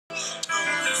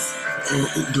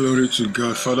Oh, glory to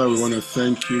God. Father, we want to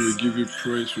thank you. We give you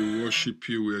praise. We worship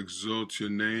you. We exalt your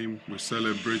name. We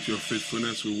celebrate your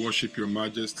faithfulness. We worship your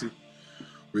majesty.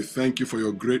 We thank you for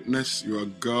your greatness. You are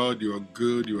God. You are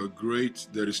good. You are great.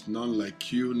 There is none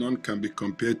like you. None can be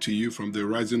compared to you from the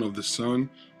rising of the sun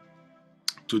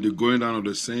to the going down of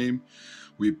the same.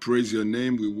 We praise your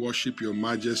name. We worship your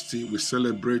majesty. We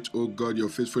celebrate, oh God, your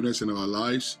faithfulness in our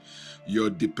lives,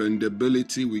 your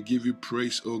dependability. We give you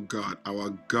praise, oh God,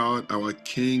 our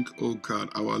King, oh God,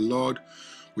 our Lord.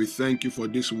 We thank you for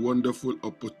this wonderful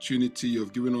opportunity you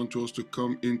have given unto us to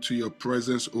come into your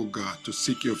presence, oh God, to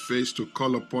seek your face, to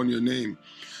call upon your name.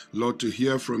 Lord, to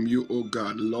hear from you, oh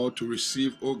God. Lord, to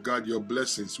receive, oh God, your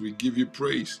blessings. We give you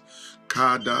praise.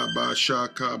 Thank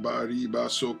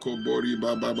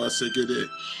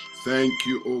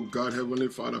you, oh God, Heavenly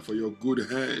Father, for your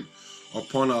good hand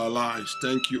upon our lives.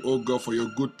 Thank you, oh God, for your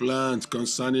good plans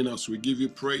concerning us. We give you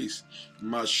praise.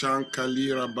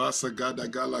 Mashankalira basa gada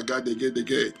gala gade gede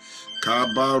ge.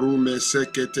 Kabaru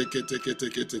meseke teke teke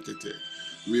teke teke te.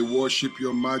 We worship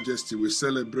your majesty. We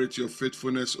celebrate your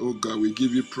faithfulness, O God. We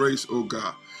give you praise, O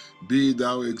God. Be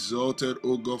thou exalted,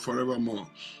 O God, forevermore.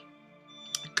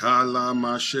 Kala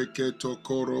masheke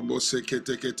tokorobo seke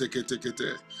teke teke teke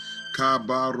te.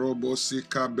 Kabarobo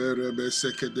sika berebe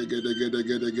seke dege dege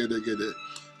dege dege dege de.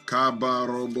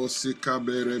 Kabarobo sika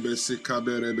berebe sika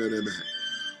berebe rebe.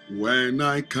 When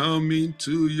I come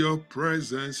into your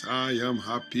presence, I am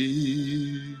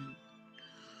happy.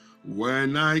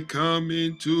 When I come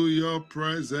into your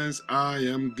presence, I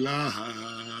am glad.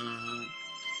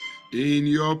 In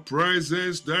your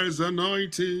presence, there's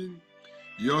anointing.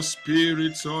 Your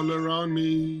spirit's all around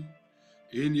me.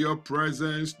 In your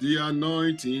presence, the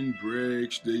anointing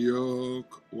breaks the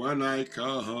yoke. When I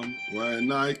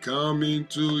come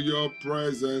into your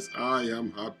presence, I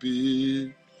am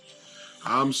happy.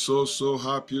 I'm so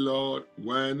happy, Lord.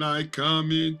 When I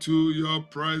come into your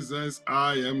presence,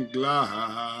 I am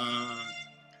glad.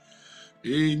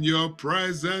 In your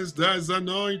presence, there's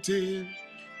anointing.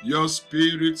 Your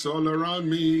spirit's all around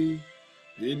me.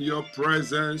 In your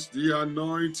presence, the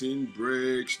anointing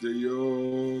breaks the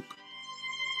yoke.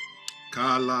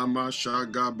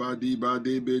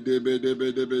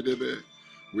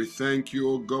 We thank you,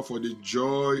 O God, for the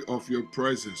joy of your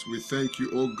presence. We thank you,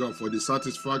 O God, for the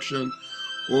satisfaction,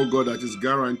 O God, that is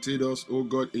guaranteed us, O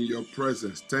God, in your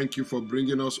presence. Thank you for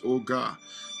bringing us, O God,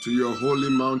 to your holy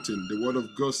mountain. The word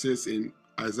of God says in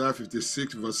Isaiah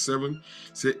 56 verse 7,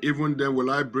 say, even then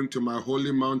will I bring to my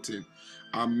holy mountain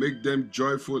and make them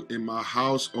joyful in my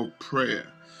house of prayer.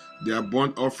 Their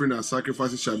burnt offering and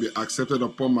sacrifices shall be accepted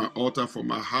upon my altar, for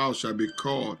my house shall be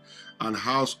called an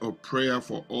house of prayer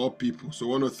for all people. So I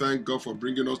want to thank God for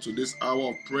bringing us to this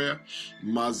hour of prayer,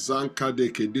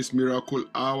 Mazankadeke, this miracle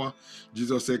hour.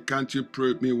 Jesus said, can't you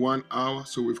pray with me 1 hour?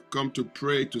 So we've come to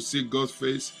pray, to see God's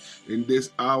face in this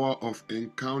hour of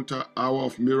encounter, hour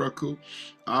of miracle,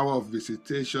 hour of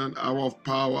visitation, hour of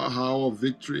power, hour of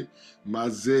victory.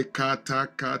 Mazekata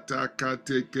kata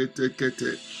kate kete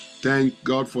kete. Thank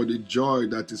God for the joy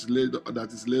that is laid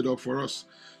up for us.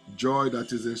 Joy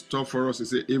that is in store for us. He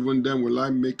said, even then will I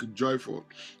make joyful.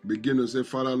 Begin to say,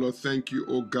 Father, Lord, thank you,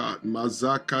 O God.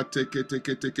 Mazaka teke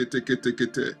teke teke teke teke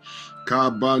te.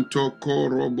 Kabanto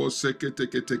korobo seke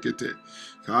teke teke te.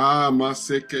 Kama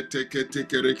seke teke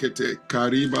teke rekete.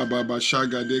 Kariba baba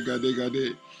shaga de gade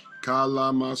gade.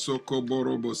 Kala masoko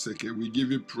borobo seke. We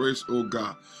give you praise, O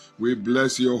God. We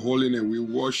bless your holy name. We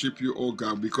worship you, O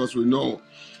God, because we know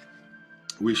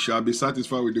we shall be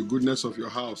satisfied with the goodness of your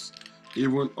house,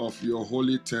 even of your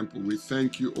holy temple. We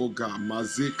thank you, O God.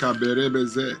 Mazika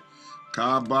berebeze,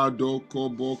 kabado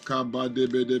kobo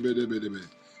kabadebedebedebedebe.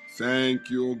 Thank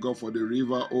you, O God, for the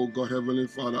river, O God, Heavenly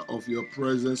Father, of your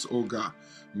presence, O God.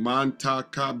 Manta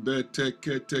kabete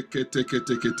kete kete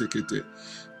kete kete kete.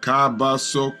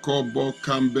 Kabaso kobo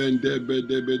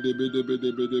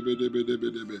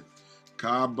kambendebedebedebedebedebedebedebedebe.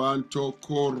 Kabanto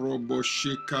korobo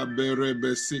shika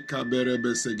berebe sika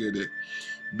berebe segede.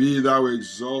 Be thou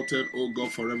exalted, O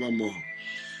God, forevermore.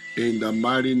 In the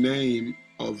mighty name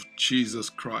of Jesus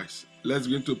Christ. Let's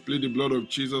begin to plead the blood of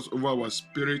Jesus over our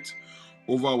spirit,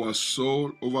 over our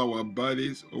soul, over our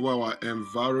bodies, over our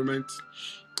environment,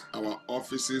 our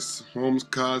offices, homes,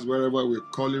 cars, wherever we're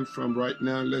calling from right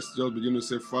now. Let's just begin to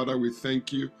say, Father, we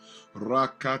thank you.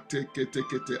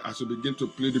 As we begin to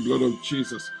plead the blood of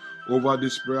Jesus over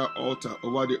this prayer altar,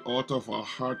 over the altar of our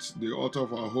hearts, the altar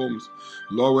of our homes.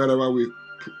 Lord, wherever we're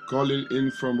calling in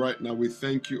from right now, we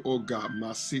thank you, oh God.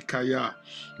 Masikaya,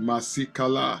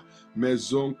 Masikala,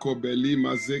 Mezonko Beli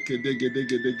Mazeke Dege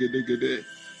Dege Dege Dege Dege.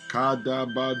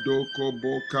 Kadabadoko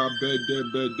boka bede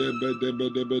bede bede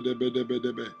bede bede bede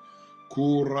bede be.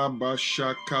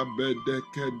 Kurabashaka bede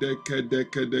kede kede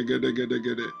kede gede gede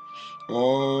gede.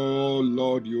 Oh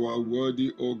Lord, you are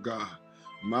worthy, O God.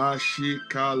 Mashi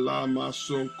kala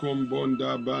mason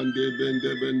kombonda bande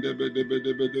bende bende bede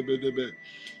bede bede bede be.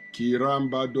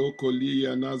 Kiramba doko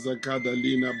liya nazakada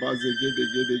lina baze gede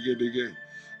gede gede gede.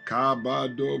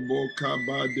 Kabado boka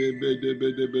bade bede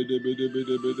bede bede bede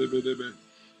bede bede bede be.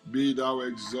 Be thou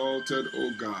exalted,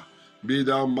 O God. Be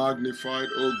thou magnified,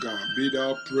 O God. Be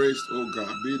thou praised, O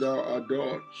God. Be thou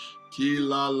adored.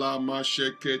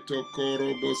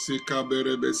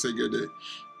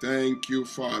 Thank you,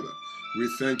 Father. We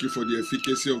thank you for the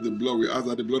efficacy of the blood. We ask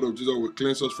that the blood of Jesus will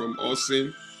cleanse us from all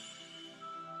sin.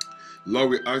 Lord,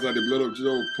 we ask that the blood of Jesus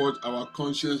will purge our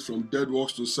conscience from dead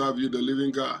works to serve you, the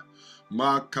living God.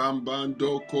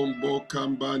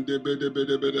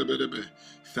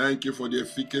 Thank you for the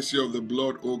efficacy of the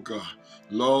blood, O God.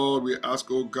 Lord, we ask,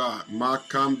 O God, for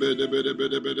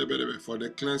the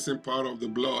cleansing power of the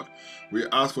blood. We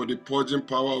ask for the purging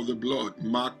power of the blood.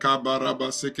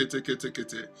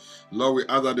 Lord, we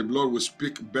ask that the blood will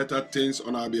speak better things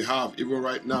on our behalf, even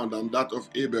right now, than that of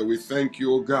Abel. We thank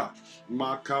you, O God.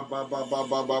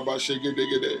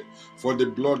 For the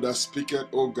blood that speaketh,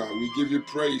 O God, we give you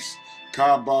praise.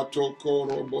 Father,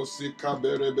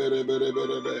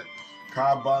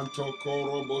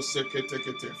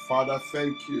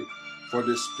 thank you for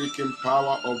the speaking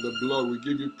power of the blood. We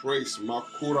give you praise.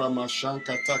 Makura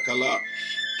mashanka takala.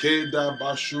 Keda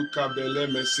bashuka bele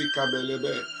mesika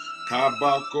belebe.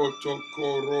 Kabako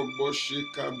tokoro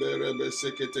boshika berebe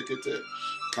seketekete.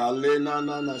 Kalena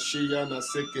na nashiya na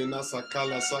seke na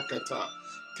sakala sakata.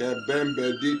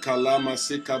 Kebembe di kalama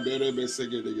sika berebe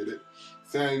segedegede.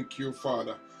 Thank you,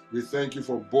 Father. We thank you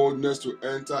for boldness to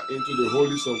enter into the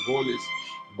holies of holies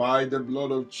by the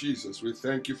blood of Jesus. We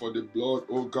thank you for the blood,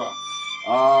 oh God.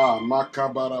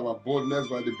 Makabaraba, boldness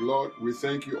by the blood. We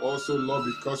thank you also, Lord,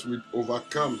 because we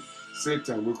overcome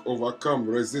Satan. We overcome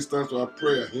resistance to our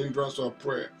prayer, hindrance to our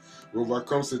prayer. We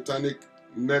overcome satanic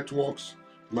networks,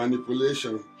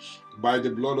 manipulation by the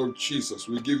blood of Jesus.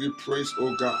 We give you praise,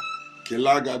 oh God.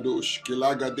 Kilagadosh,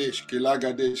 kilagadesh,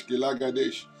 kilagadesh,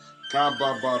 kilagadesh.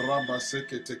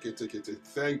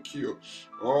 Thank you,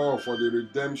 for the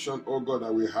redemption, oh God,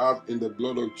 that we have in the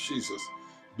blood of Jesus.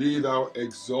 Be thou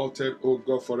exalted, O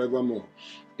God, forevermore.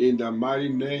 In the mighty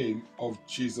name of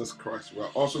Jesus Christ. We're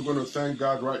also going to thank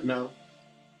God right now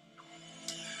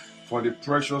for the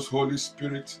precious Holy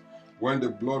Spirit. When the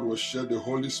blood was shed, the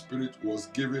Holy Spirit was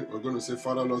given. We're going to say,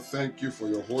 Father, Lord, thank you for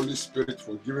your Holy Spirit,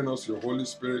 for giving us your Holy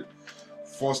Spirit.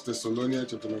 1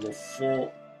 Thessalonians chapter number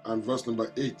 4 and verse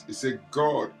number 8. It says,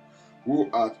 God, who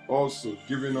hath also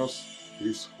given us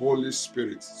his Holy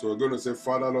Spirit. So we're going to say,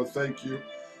 Father, Lord, thank you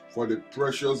for the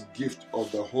precious gift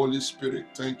of the Holy Spirit.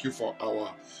 Thank you for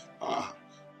our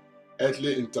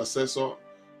earthly intercessor,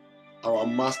 our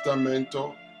master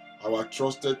mentor, our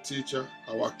trusted teacher,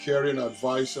 our caring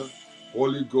advisor,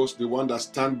 Holy Ghost, the one that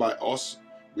stands by us.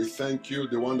 We thank you,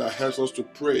 the one that helps us to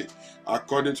pray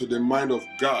according to the mind of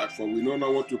God. For we know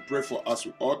not what to pray for as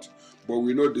we ought, but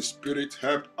we know the Spirit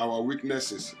helps our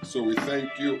weaknesses. So we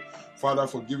thank you, Father,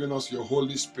 for giving us your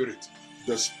Holy Spirit,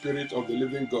 the Spirit of the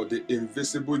living God, the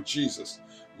invisible Jesus.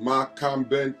 The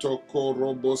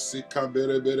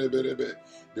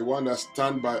one that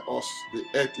stands by us, the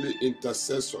earthly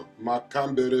intercessor.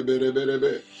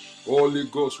 Holy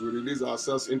Ghost, we release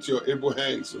ourselves into your able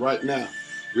hands right now.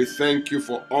 We thank you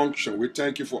for unction. We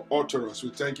thank you for utterance. We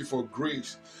thank you for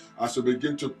grace as we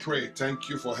begin to pray. Thank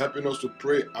you for helping us to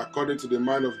pray according to the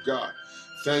mind of God.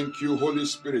 Thank you, Holy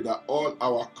Spirit, that all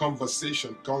our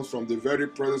conversation comes from the very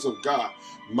presence of God.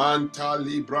 Manta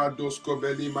libradosko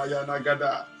beli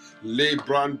mayanagada.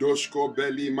 Lebrandosko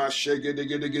beli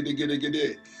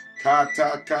mashegedegedegedegede.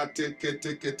 Kata kate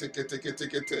kete kete kete kete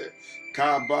kete.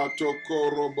 Kabato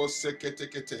korobo sekete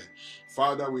kete.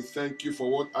 Father, we thank you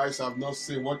for what eyes have not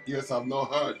seen, what ears have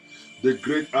not heard. The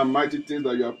great and mighty things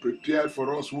that you have prepared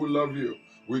for us who love you.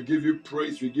 We give you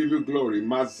praise, we give you glory.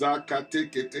 Mazaka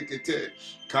teke teke te.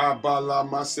 Kabala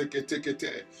maseke teke te.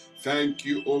 Thank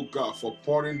you, O God, for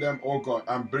pouring them, O God,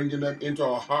 and bringing them into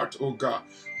our heart, O God,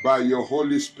 by your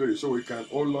Holy Spirit, so we can,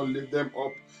 O Lord, lift them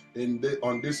up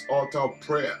on this altar of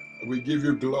prayer. We give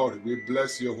you glory. We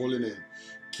bless your holy name.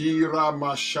 Kira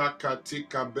mashaka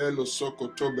tika belo soko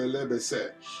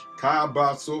tobelebese.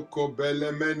 Kaba soko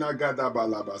belemena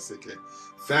gadabalabaseke.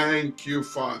 Thank you,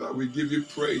 Father. We give you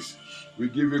praise. We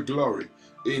give you glory.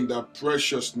 In the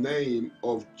precious name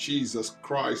of Jesus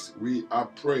Christ, we are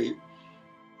praying.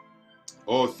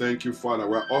 Oh, thank you, Father.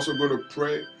 We're also going to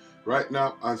pray right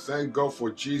now and thank God for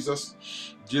Jesus.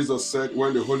 Jesus said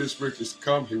when the Holy Spirit is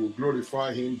come, he will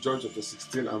glorify him. John chapter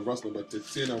 16 and verse number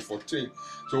 13 and 14.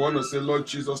 So I want to say, Lord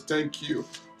Jesus, thank you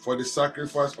for the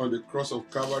sacrifice on the cross of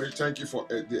Calvary. Thank you for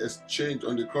the exchange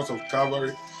on the cross of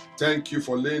Calvary. Thank you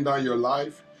for laying down your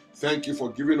life. Thank you for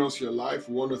giving us your life.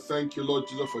 We want to thank you, Lord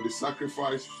Jesus, for the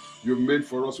sacrifice you made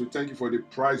for us. We thank you for the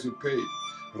price you paid.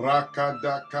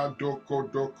 Rakadaka doko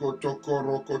doko toko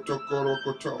roko toko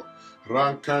roko to.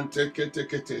 Rankante kete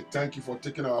kete. Thank you for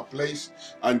taking our place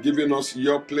and giving us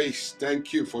your place.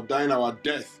 Thank you for dying our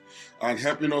death and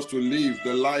helping us to live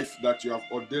the life that you have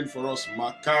ordained for us.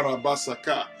 Makara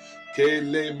basaka.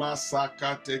 Kele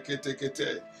masaka teke teke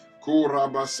te.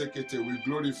 Kurabasekete. We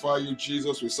glorify you,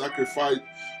 Jesus. We sacrifice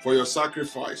for your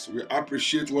sacrifice. We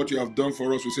appreciate what you have done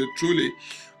for us. We say, truly,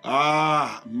 we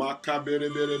acknowledge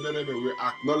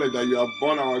that you have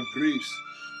borne our griefs.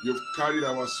 You've carried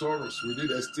our sorrows. We did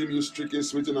esteem you stricken,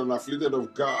 smitten, and afflicted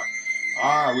of God.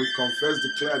 We confess,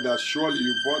 declare that surely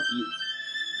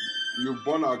you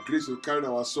borne our griefs, you carried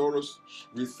our sorrows.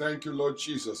 We thank you, Lord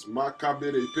Jesus.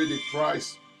 Makabere, you paid the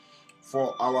price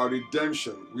for our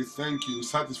redemption. We thank you.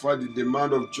 Satisfy the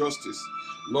demand of justice.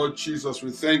 Lord Jesus,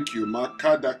 we thank you.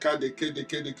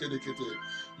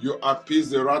 You appease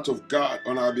the wrath of God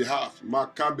on our behalf.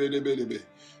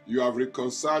 You have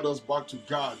reconciled us back to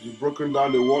God. You've broken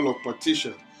down the wall of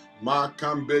partition.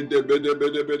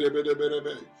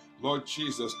 Lord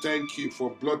Jesus, thank you for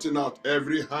blotting out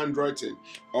every handwriting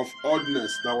of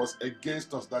oddness that was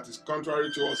against us, that is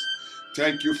contrary to us.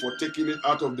 Thank you for taking it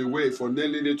out of the way, for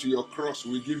nailing it to your cross.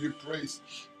 We give you praise.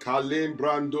 Kalem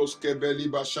brandos kebeli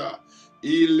basha.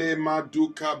 Ile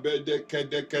maduka bede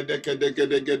kede kede kede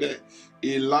kede kede.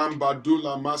 Ilam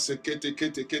badula mase kete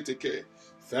kete kete ke.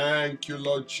 Thank you,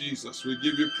 Lord Jesus. We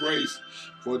give you praise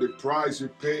for the price you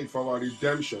paid for our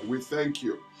redemption. We thank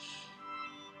you.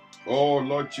 Oh,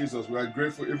 Lord Jesus, we are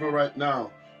grateful even right now.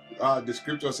 The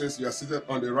scripture says you are seated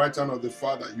on the right hand of the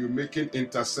Father. You're making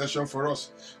intercession for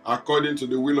us according to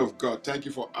the will of God. Thank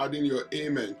you for adding your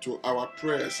amen to our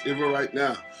prayers even right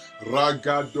now.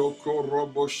 Ragadoko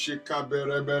robo shika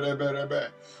bere bere bere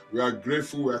bere. We are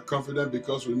grateful, we are confident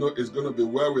because we know it's going to be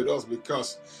well with us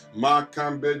because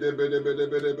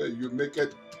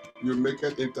you make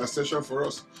it intercession for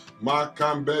us.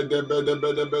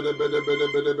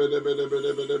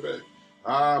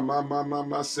 Ah,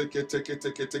 mama, seke teke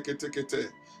teke teke teke te.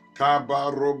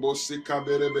 Kaba robo sika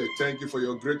berebe. Thank you for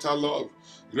your greater love.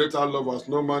 Greater love was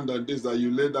no man than this, that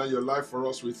you laid down your life for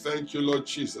us. We thank you, Lord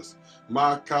Jesus.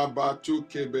 Makaba tu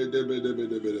kebe debe debe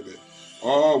debe debe.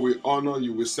 Oh, we honor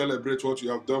you. We celebrate what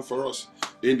you have done for us.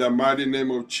 In the mighty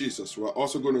name of Jesus. We're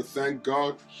also going to thank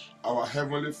God, our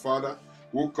Heavenly Father,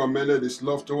 who commended his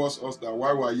love towards us, that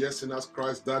while we are yet sinners,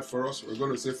 Christ died for us. We're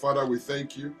going to say, Father, we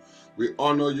thank you. We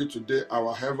honor you today,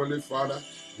 our Heavenly Father,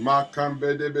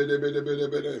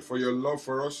 for your love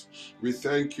for us. We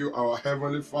thank you, our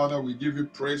Heavenly Father. We give you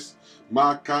praise for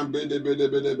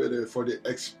the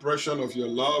expression of your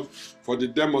love, for the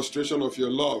demonstration of your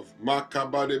love.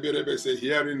 Say,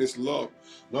 hearing is love.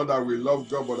 Not that we love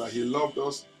God, but that he loved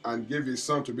us and gave his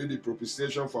Son to be the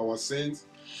propitiation for our sins.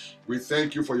 We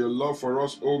thank you for your love for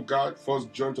us, oh God. 1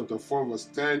 John chapter 4 verse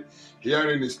 10.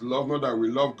 Herein is love, not that we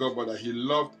love God, but that he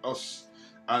loved us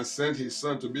and sent his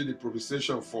Son to be the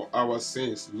propitiation for our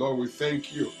sins. Lord, we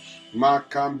thank you.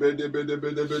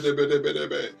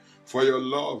 For your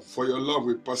love, for your love.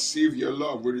 We perceive your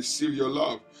love. We receive your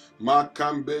love.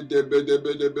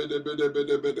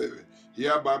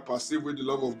 Hereby perceive with the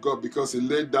love of God because he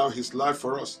laid down his life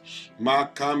for us.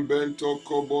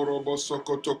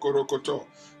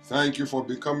 Thank you for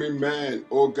becoming man,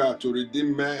 oh God, to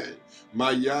redeem man.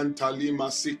 Mayan tali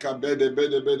masika bede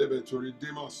bede bede bede, to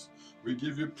redeem us. We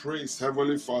give you praise,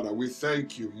 Heavenly Father. We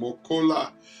thank you.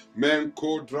 Mokola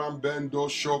menko drambendo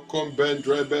shokom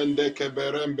bendre bende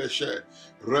keberembeshe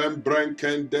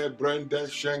rembrenkende brende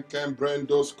shenken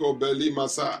brendosko beli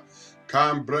masa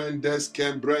kam brendes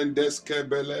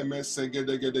kebele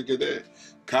mesegedegedegede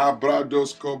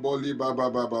kabradosko boli baba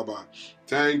baba.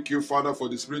 Thank you, Father, for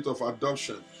the spirit of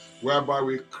adoption, whereby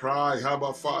we cry,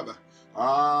 Abba, Father.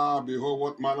 Behold,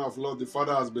 what manner of love the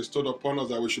Father has bestowed upon us,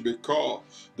 that we should be called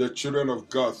the children of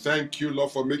God. Thank you,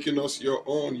 Lord, for making us your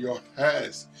own, your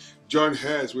heirs. Join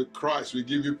heirs with Christ. We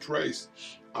give you praise.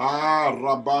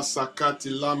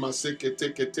 Rabasakati lama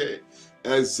sekete.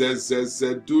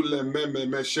 Ezezezedule meme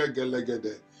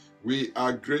meshegelegede. We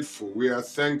are grateful. We are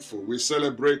thankful. We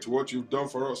celebrate what you've done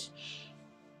for us.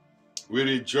 We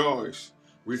rejoice.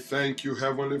 We thank you,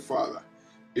 Heavenly Father.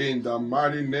 In the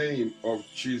mighty name of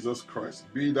Jesus Christ,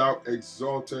 be thou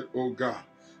exalted, O God.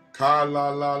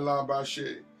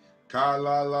 Kalalalabashe,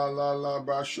 Kala la la la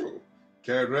basho.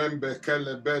 Kerembe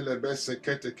kelebele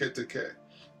besekete keteke.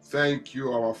 Thank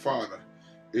you, our Father.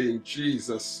 In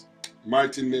Jesus'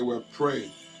 mighty name we're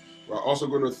praying. We're also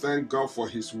going to thank God for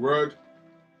His word.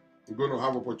 We're going to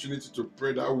have opportunity to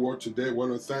pray that word today. We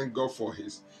want to thank God for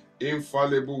His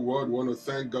infallible word. We want to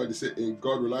thank God. He said, in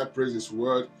God will I praise His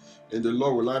word. In the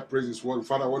Lord will I praise His word.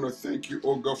 Father, I want to thank you,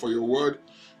 oh God, for your word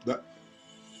that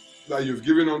you've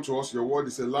given unto us. Your word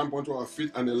is a lamp unto our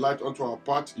feet and a light unto our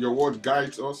path. Your word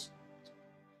guides us.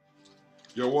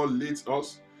 Your word leads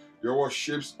us. Your word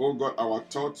shapes, oh God, our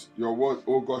thoughts. Your word,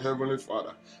 oh God, Heavenly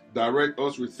Father, direct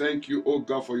us. We thank you, oh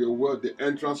God, for your word. The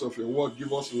entrance of your word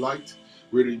give us light.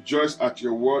 We rejoice at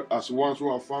your word as ones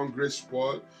who have found grace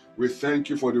spoiled. We thank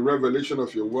you for the revelation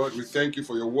of your word. We thank you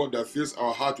for your word that fills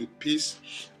our heart with peace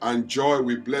and joy.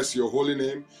 We bless your holy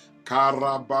name.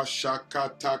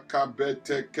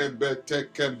 Karabashakatakabete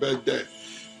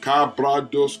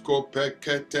Kabradosko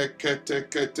pekete kete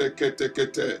kete kete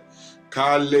kete.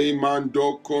 Kale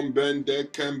mando kumbende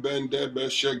kembende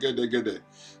beshegedegede.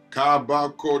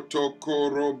 Kabakoto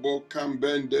korobo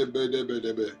kambende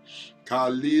bedebedebe.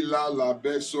 Kalila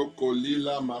labeso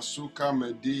kolila masuka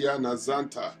media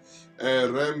nazanta.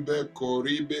 Erembe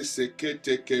koribe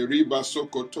sekete keriba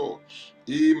sokoto.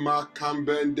 Ima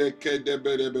kambende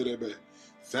kedebedebedebe.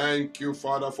 Thank you,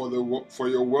 Father, for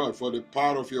your word, for the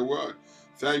power of your word.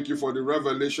 Thank you for the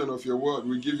revelation of your word.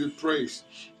 We give you praise.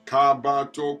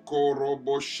 Kabato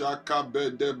korobo shaka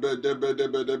bede bede bede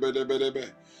bede bede bede be.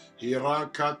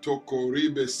 Hiraka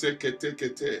tokoribe sekete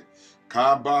kete.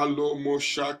 Kabalo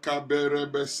moshaka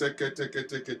berebe sekete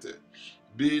kete kete.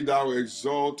 Be thou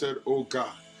exalted, O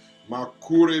God.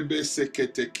 Makurebe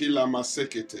sekete kila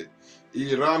masekete.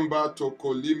 Iramba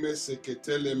tokolime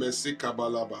sekete le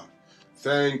mesikabalaba.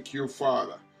 Thank you,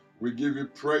 Father. We give you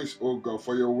praise, O God,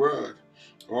 for your word.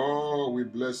 Oh, we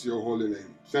bless your holy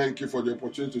name. Thank you for the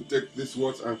opportunity to take these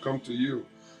words and come to you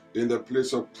in the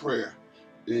place of prayer.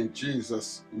 In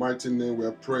Jesus' mighty name we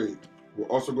are praying. We're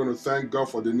also going to thank God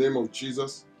for the name of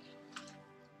Jesus,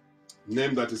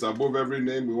 name that is above every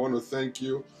name. We want to thank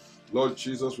you, Lord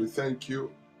Jesus. We thank you,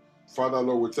 Father,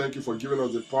 Lord. We thank you for giving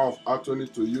us the power of attorney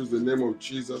to use the name of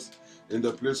Jesus in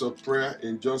the place of prayer.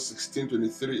 In John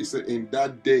 16:23, it said, in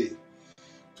that day,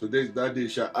 today is that day,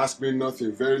 shall ask me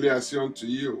nothing. Verily I say unto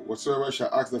you, whatsoever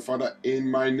shall ask the Father in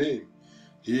my name,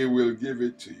 he will give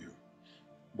it to you.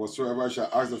 Whatsoever shall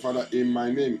ask the Father in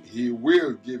my name, he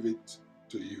will give it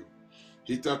to you.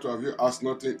 Hitherto have you asked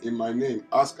nothing in my name.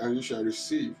 Ask and you shall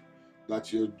receive,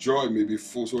 that your joy may be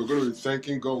full. So we're going to be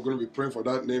thanking God. We're going to be praying for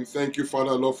that name. Thank you,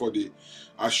 Father, Lord, for the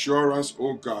assurance,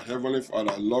 oh God, Heavenly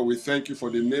Father. Lord, we thank you for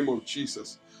the name of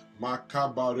Jesus.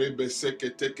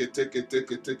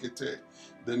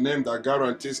 The name that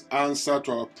guarantees answer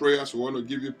to our prayers. We want to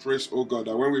give you praise, oh God,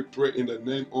 that when we pray in the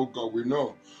name, oh God, we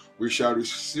know we shall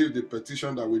receive the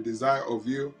petition that we desire of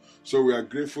you. So we are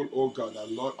grateful, oh God, that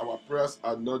Lord, our prayers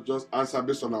are not just answered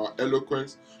based on our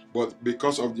eloquence, but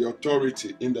because of the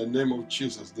authority in the name of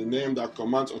Jesus, the name that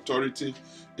commands authority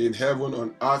in heaven,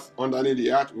 on earth, underneath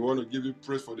the earth. We want to give you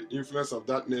praise for the influence of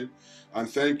that name. And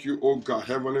thank you, oh God,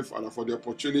 Heavenly Father, for the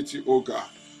opportunity, oh God,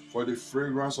 for the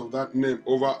fragrance of that name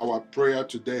over our prayer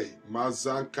today.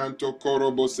 Mazan kanto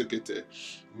korobo sekete.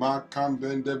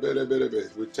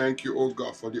 We thank you, oh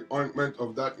God, for the ointment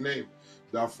of that name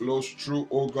that flows through,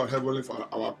 oh God, Heavenly Father,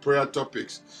 our prayer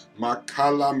topics.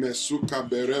 Makala mesuka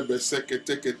berebe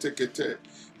sekete kete kete.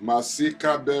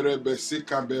 Masika berebe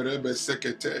sika berebe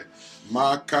sekete.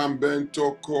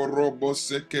 Makambento korobo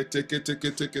sekete kete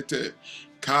kete kete.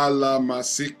 Kala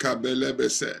masika belebe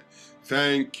se.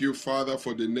 Thank you, Father,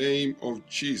 for the name of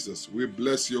Jesus. We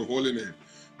bless your holy name.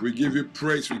 We give you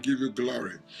praise. We give you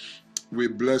glory. We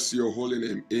bless your holy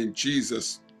name. In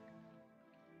Jesus'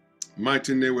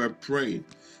 mighty name we're praying.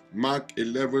 Mark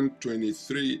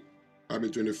 24,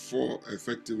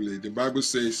 effectively. The Bible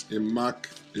says in Mark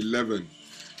 11,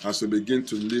 as we begin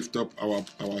to lift up our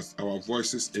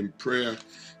voices in prayer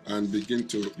and begin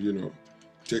to,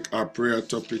 take our prayer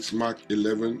topics. Mark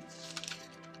 11,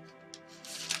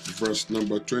 verse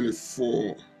number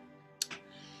 24.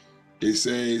 It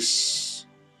says,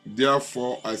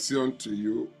 therefore I say unto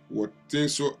you, what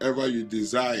things soever you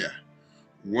desire,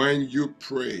 when you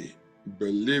pray,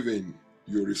 believing,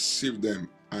 you receive them,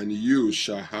 and you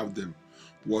shall have them.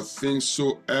 What things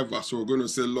soever. So we're going to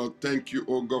say, Lord, thank you,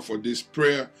 oh God, for this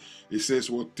prayer. It says,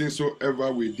 what things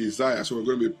soever we desire. So we're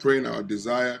going to be praying our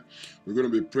desire. We're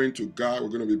going to be praying to God. We're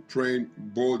going to be praying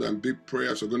bold and big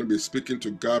prayers. We're going to be speaking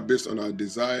to God based on our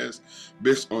desires,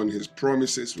 based on his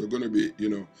promises. We're going to be,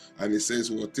 and it says,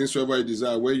 what things soever you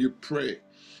desire, when you pray,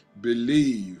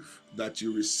 believe that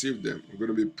you receive them. We're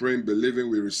going to be praying, believing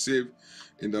we receive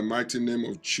in the mighty name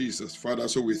of Jesus. Father,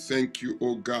 so we thank you,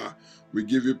 oh God. We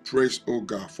give you praise, oh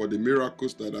God, for the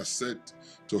miracles that are set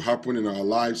to happen in our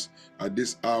lives at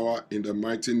this hour in the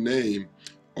mighty name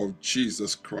of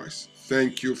Jesus Christ.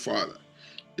 Thank you, Father.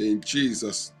 In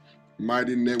Jesus'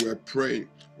 mighty name we're praying.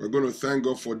 We're going to thank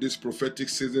God for this prophetic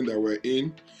season that we're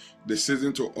in, the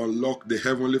season to unlock the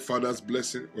Heavenly Father's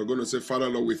blessing. We're going to say, Father,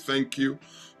 Lord, we thank you,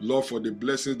 Lord, for the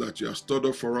blessings that you have stored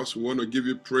up for us. We want to give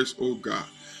you praise, oh God.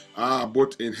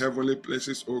 Both in heavenly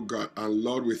places, oh God, and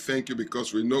Lord, we thank you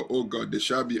because we know, oh God, they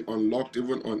shall be unlocked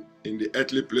even in the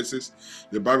earthly places.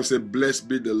 The Bible says, blessed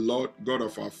be the Lord, God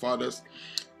of our fathers.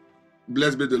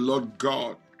 Blessed be the Lord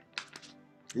God,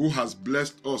 who has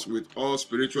blessed us with all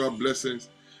spiritual blessings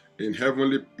in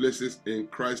heavenly places in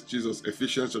Christ Jesus.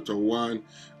 Ephesians chapter 1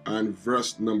 and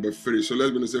verse number 3. So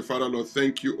let's begin to say, Father, Lord,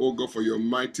 thank you, oh God, for your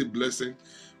mighty blessing.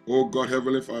 Oh God,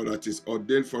 Heavenly Father, that is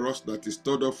ordained for us, that is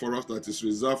stored up for us, that is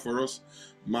reserved for us.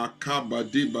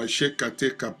 Makabadi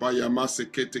bashekate kapaya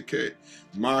maseketeke.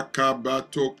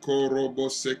 Makabato korobo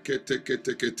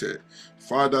sekete.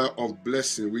 Father of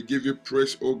blessing, we give you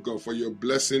praise, oh God, for your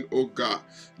blessing, oh God.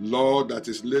 Lord, that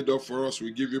is laid up for us.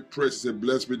 We give you praise. Say,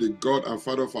 blessed be the God and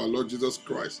Father of our Lord Jesus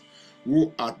Christ,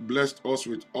 who hath blessed us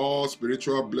with all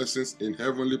spiritual blessings in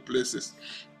heavenly places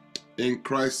in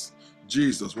Christ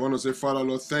Jesus. We want to say, Father,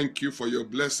 Lord, thank you for your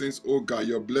blessings, oh God,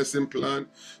 your blessing plan,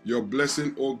 your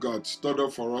blessing, oh God, stored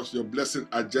up for us, your blessing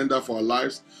agenda for our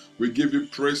lives. We give you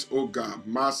praise, oh God.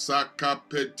 Masaka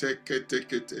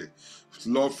petekete.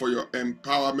 Lord, for your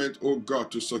empowerment, oh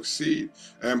God, to succeed,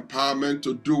 empowerment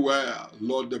to do well.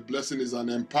 Lord, the blessing is an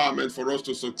empowerment for us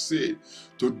to succeed,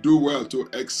 to do well, to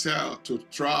excel, to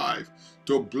thrive,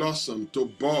 to blossom, to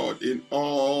bud in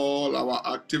all our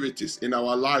activities, in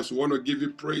our lives. We want to give you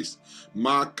praise.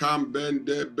 Thank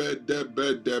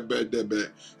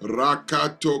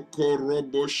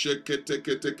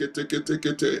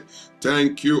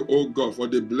you, oh God, for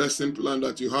the blessing plan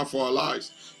that you have for our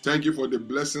lives. Thank you for the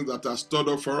blessings that are stored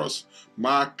up for us.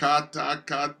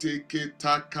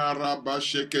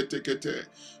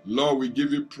 Lord, we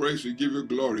give you praise, we give you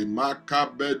glory.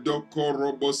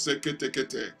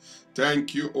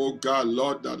 Thank you, oh God,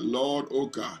 Lord, that Lord, oh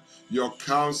God, your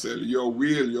counsel, your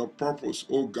will, your purpose,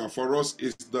 oh God, for us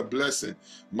is the blessing.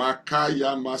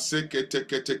 Makaya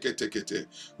maseke.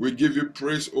 We give you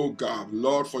praise, oh God,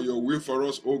 Lord, for your will for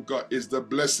us, oh God, is the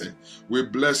blessing. We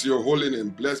bless your holy name.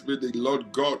 Blessed be the Lord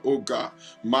God, oh God.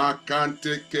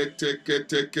 Makante kete.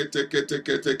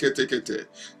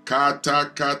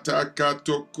 Kata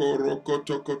kato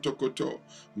koto.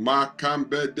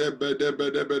 Makambe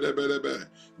de.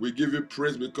 We give you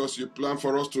praise because you plan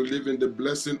for us to live in the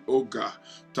blessing, oh God.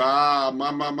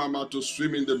 Mama, to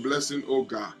swim in the blessing, oh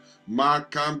God.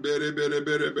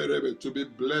 To be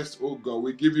blessed, oh God.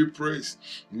 We give you praise.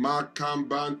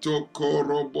 Makambanto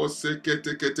korobo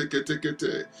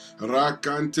sekete.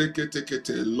 Rakante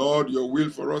kete. Lord, your will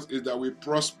for us is that we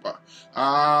prosper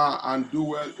and do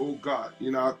well, oh God,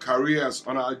 in our careers,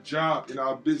 on our job, in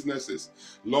our businesses.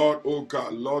 Lord, oh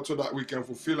God, Lord, so that we can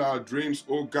fulfill our dreams,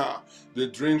 oh God. The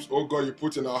dreams, oh God, you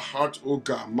put in our heart, oh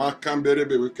God.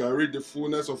 Makamberebe, we can read the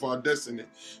fullness of our destiny.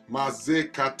 Maze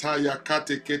kataya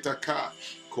kate ketaka.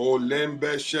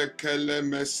 Kolembe shekele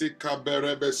mesika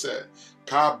berebese.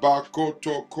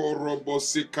 Kabakoto korobo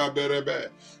sika berebe.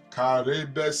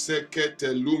 Karebe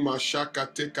sekete luma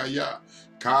shakate kaya.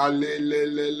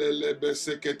 Kalelelelele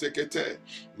besekete kete.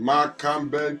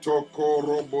 Makambento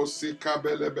korobo sika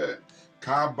belebe.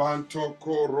 Kabanto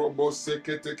korobo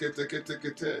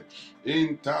sekete.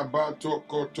 Intabato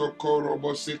koto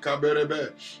korobo sika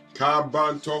berebe.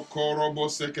 Kabanto korobo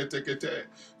sekete.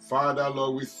 Father,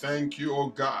 Lord, we thank you, oh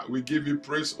God. We give you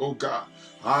praise, oh God.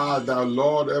 The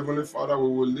Lord, Heavenly Father, we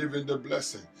will live in the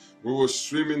blessing. We will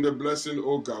swim in the blessing,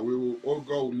 oh God. We will, oh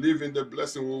God, live in the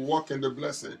blessing. We will walk in the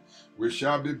blessing. We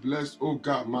shall be blessed, oh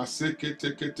God.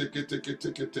 Masekete.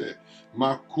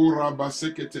 Makura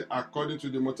basekete, according to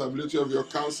the mutability of your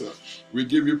counsel. We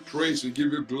give you praise. We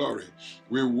give you glory.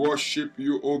 We worship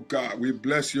you, oh God. We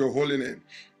bless your holy name.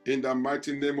 In the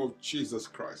mighty name of Jesus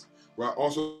Christ. We are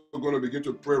also going to begin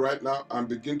to pray right now and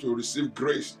begin to receive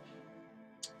grace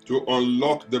to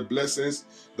unlock the blessings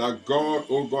that God,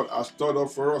 oh God, has stored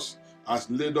up for us, has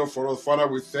laid up for us. Father,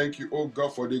 we thank you, oh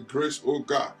God, for the grace, oh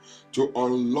God, to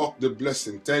unlock the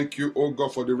blessing. Thank you, oh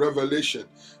God, for the revelation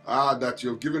that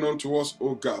you've given unto us,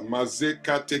 oh God.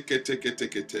 Mazeka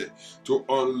teke. To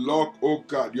unlock, oh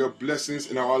God, your blessings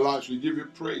in our lives. We give you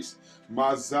praise.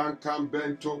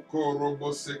 Mazankambento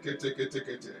korobo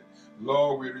seketeketekete.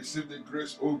 Lord, we receive the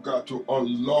grace, oh God, to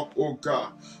unlock, oh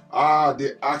God,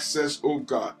 the access, oh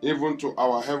God, even to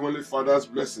our Heavenly Father's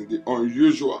blessing, the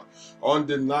unusual,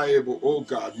 undeniable, oh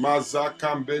God.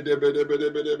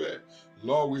 Mazakambedebedebedebedebe.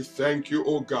 Lord, we thank you,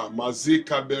 oh God.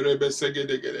 Mazika berebe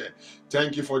segedegede.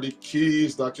 Thank you for the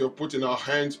keys that you're put in our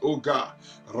hands, oh God.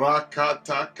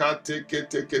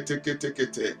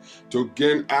 Rakatakateketeketekete. To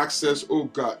gain access, oh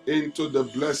God, into the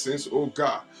blessings, oh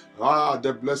God.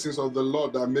 The blessings of the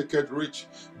Lord that make it rich.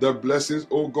 The blessings,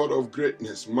 oh God, of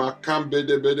greatness.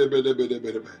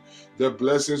 Makambedebedebedebedebe. The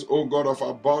blessings, oh God, of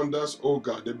abundance, oh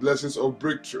God. The blessings of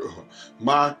breakthrough.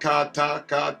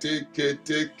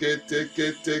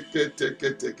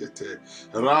 Makatakateketeketeketeketekete.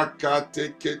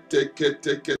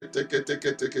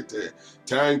 Rakateketeketeketeketekete.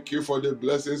 Thank you for the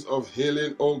blessings of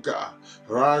healing, oh God.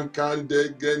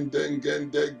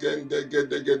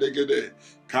 Rankandegende.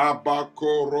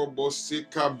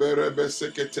 Kabakorobosikà berebe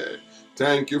sekete.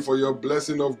 Thank you for your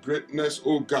blessing of greatness,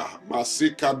 O God.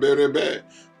 Masika berebe.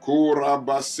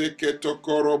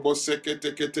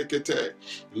 Kurabaseketokoroboseketekete.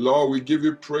 Lord, we give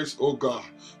you praise, O God.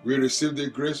 We receive the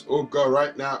grace, O God,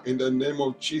 right now in the name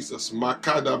of Jesus.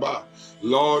 Makadaba.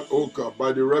 Lord, O God,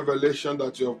 by the revelation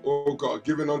that you have, O God,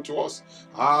 given unto us.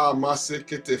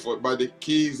 Masekete, for by the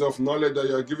keys of knowledge that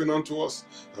you are giving unto us.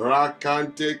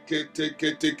 Rakante.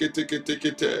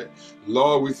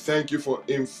 Lord, we thank you for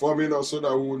informing us so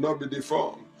that we will not be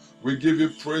deformed. We give you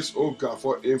praise, O God,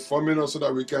 for informing us so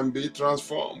that we can be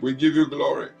transformed. We give you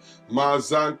glory.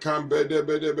 Mazan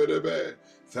kambedebedebedebe.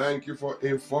 Thank you for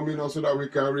informing us so that we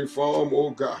can reform, O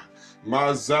God.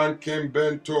 Mazan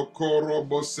kembento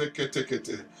korobo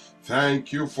seketekete.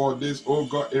 Thank you for this, oh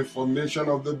God, information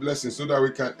of the blessing so that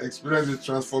we can experience the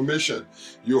transformation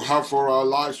you have for our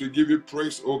lives. We give you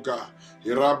praise, oh God.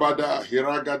 Hirabada,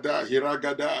 hiragada,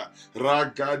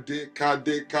 ragade,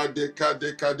 kade.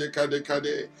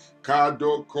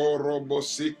 Kado korobo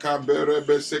sika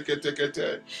berebe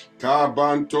seketekete.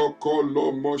 Kabanto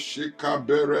kolo moshika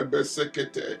berebe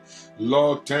sekete.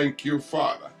 Lord, thank you,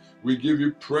 Father. We give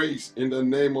you praise in the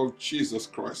name of Jesus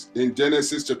Christ. In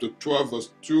Genesis chapter 12 verse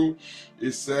 2,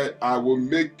 it said, I will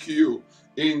make you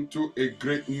into a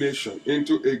great nation,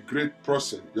 into a great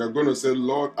person. You are going to say,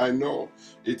 Lord, I know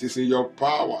it is in your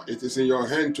power. It is in your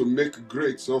hand to make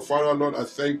great. So Father, Lord, I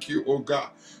thank you, oh God.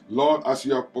 Lord, as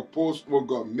you have proposed, oh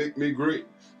God, make me great.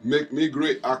 Make me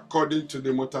great according to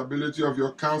the mutability of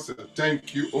your counsel.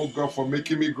 Thank you, oh God, for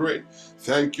making me great.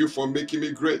 Thank you for making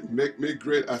me great. Make me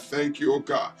great. I thank you, oh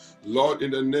God. Lord, in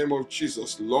the name of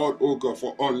Jesus. Lord, oh God,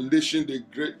 for unleashing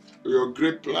your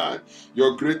great plan,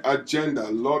 your great agenda.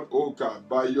 Lord, oh God,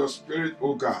 by your spirit,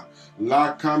 oh God.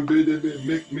 La kambedebe,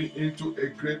 make me into a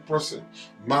great person.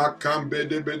 Ma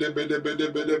kambedebe.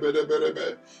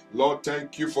 Lord,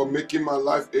 thank you for making my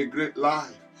life a great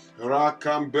life.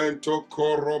 Rakambento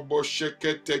korobo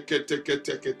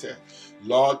sheketeketekete.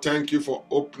 Lord, thank you for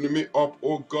opening me up,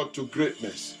 oh God, to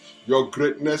greatness. Your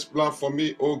greatness plan for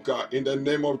me, oh God, in the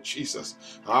name of Jesus.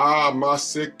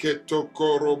 Maseketo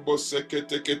korobo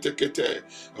seketekete.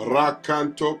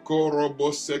 Rakanto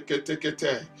korobo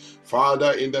seketekete.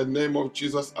 Father, in the name of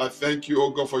Jesus, I thank you,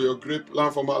 oh God, for your great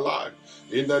plan for my life.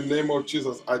 In the name of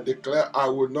Jesus, I declare I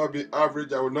will not be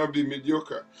average, I will not be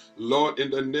mediocre. Lord, in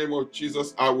the name of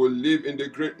Jesus, I will live in the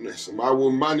greatness. I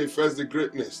will manifest the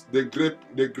greatness, the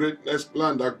greatness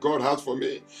plan that God has for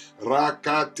me.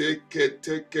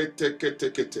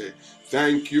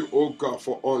 Thank you, oh God,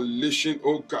 for unleashing,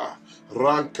 oh God.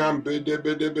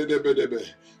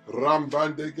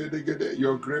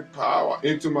 Your great power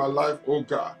into my life, oh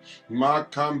God.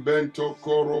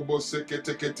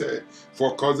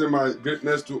 For causing my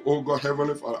greatness to, oh God,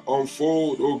 Heavenly Father,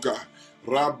 unfold, oh God.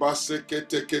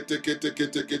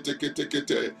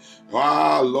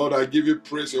 Lord, I give you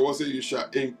praise. You say you shall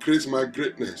increase my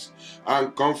greatness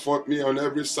and comfort me on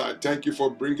every side. Thank you for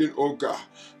bringing, oh God,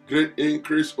 great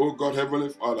increase, oh God, Heavenly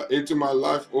Father, into my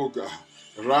life, oh God.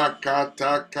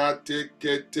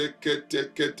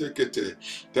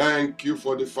 Thank you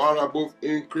for the far above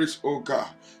increase, oh God.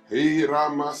 In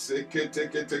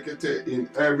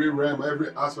every realm, every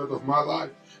aspect of my life.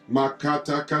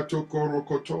 Makata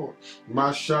katokorokoto.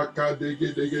 Mashaka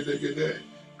dege.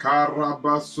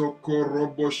 Karabaso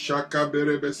korobo shaka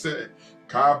berebese.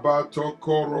 Kabato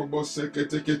korobo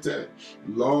seketekete.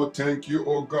 Lord, thank you,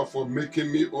 oh God, for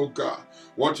making me, oh God,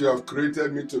 what you have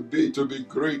created me to be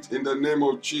great in the name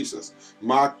of Jesus.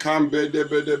 Makambe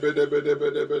debe.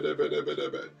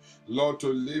 Lord, to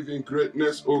live in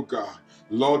greatness, oh God.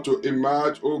 Lord, to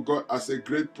emerge, oh God, as a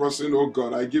great person, oh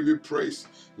God. I give you praise.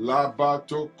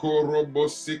 Labato korobo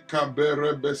sika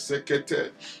berebe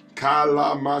sekete.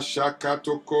 Kala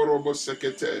mashakato korobo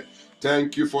sekete.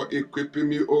 Thank you for equipping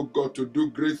me, oh God, to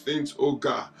do great things, oh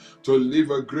God, to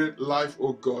live a great life,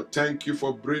 oh God. Thank you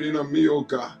for breathing on me, oh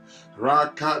God.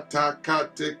 Rakata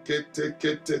kate kete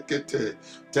kete kete.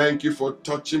 Thank you for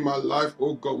touching my life,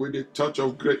 oh God, with a touch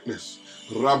of greatness.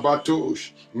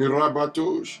 Rabatosh,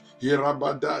 Mirabatosh,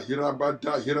 Hirabada,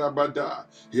 Hirabada, Hirabada,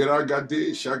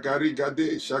 Hiragade,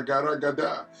 Shagarigade,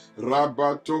 Shagaragada,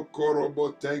 Rabato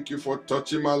Korobo. Thank you for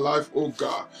touching my life, oh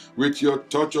God, with your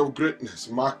touch of greatness.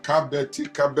 Makabeti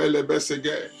Kabele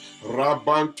Besege,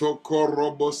 Rabanto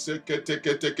Korobo Sekete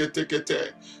Kete Kete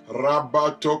Kete,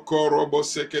 Rabato Korobo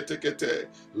Sekete Kete.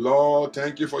 Lord,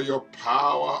 thank you for your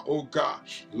power, oh God.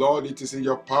 Lord, it is in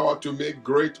your power to make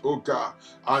great, oh God,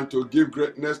 and to give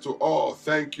greatness to all.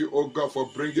 Thank you, oh God, for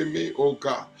bringing me, oh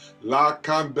God,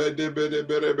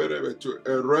 to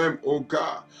a realm, oh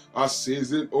God, a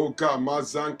season, oh God,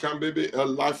 Mazan Kambebe, a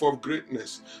life of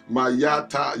greatness.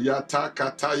 Mayata, Yata,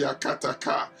 Kata,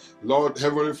 Yakataka. Lord,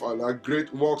 Heavenly Father,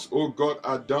 great works, oh God,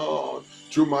 are done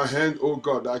through my hand, oh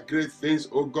God, that great things,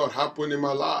 oh God, happen in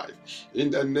my life. In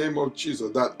the name of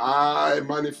Jesus, that I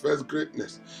manifest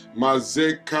greatness.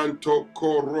 Mazekanto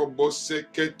korobo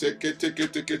sekete kete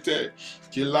kete kete.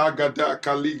 Kilagada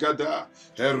kaligada.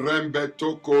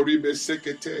 Herembeto koribe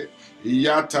sekete.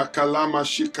 Yata kalama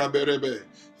shikaberebe.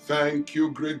 Thank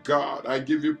you, great God. I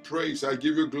give you praise. I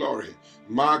give you glory.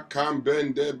 Makam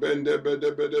bende bende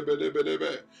bende bende bende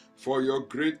bende. For your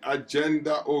great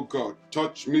agenda, O God.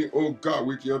 Touch me, O God,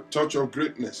 with your touch of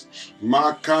greatness.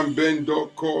 Makam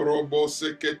bendo korobo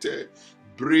sekete.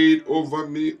 Breathe over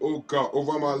me, O God,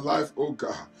 over my life, O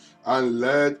God. And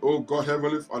let, O God,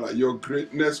 Heavenly Father, your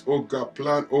greatness, O God,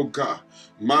 plan, O God.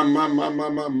 Mama,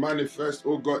 manifest,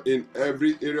 O God, in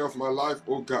every area of my life,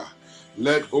 O God.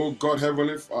 Let, O God,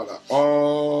 Heavenly Father,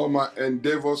 all my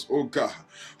endeavors, O God,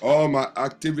 all my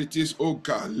activities, oh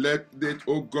God, let it,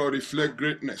 oh God, reflect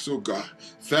greatness, oh God.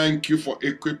 Thank you for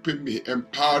equipping me,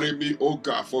 empowering me, oh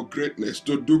God, for greatness,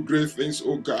 to do great things,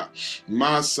 oh God.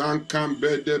 Masan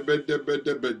kambede bede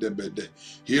bede bede bede.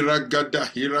 Hiragada,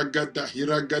 hiragada,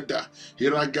 hiragada,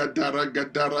 hiragada,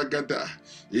 ragada, ragada.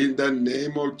 In the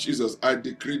name of Jesus, I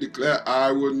declare,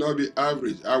 I will not be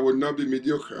average, I will not be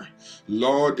mediocre.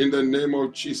 Lord, in the name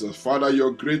of Jesus, Father,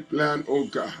 your great plan, oh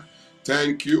God.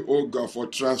 Thank you, oh God, for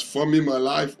transforming my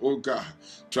life, oh God,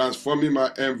 transforming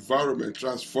my environment,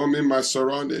 transforming my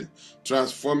surrounding,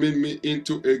 transforming me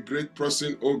into a great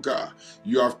person, oh God.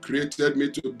 You have created me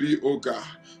to be, oh God.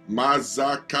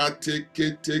 Mazakate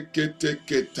kete kete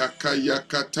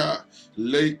ketakayakata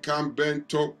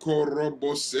leikambento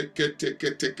korobo sekete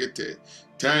kete kete.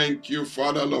 Thank you,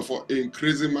 Father Lord, for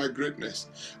increasing my greatness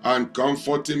and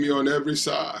comforting me on every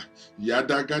side.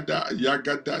 Yadagada,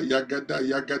 yagada, yagada,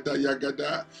 yagada,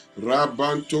 yagada.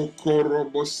 Rabanto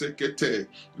korobo sekete.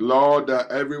 Lord,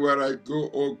 everywhere I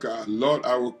go, oh God, Lord,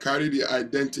 I will carry the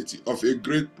identity of a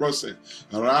great person.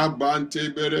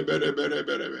 Rabante bere bere bere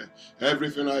bere bere.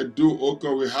 Everything I do, oh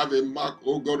God, will have a mark,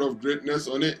 oh God, of greatness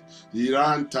on it.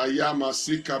 Iran tayama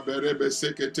sika berebe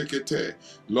sekete kete.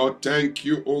 Lord, thank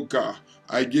you, oh God.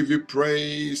 I give you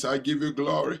praise, I give you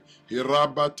glory.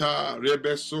 Hirabata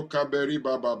rebesuka beri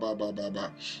baba baba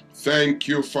baba. Thank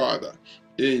you, Father.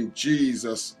 In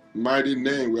Jesus' mighty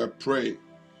name we are praying.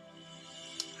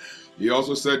 He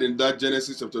also said in that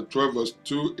Genesis chapter 12 verse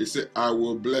 2, he said, I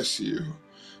will bless you.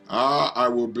 I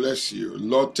will bless you.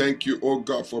 Lord, thank you, oh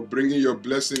God, for bringing your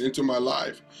blessing into my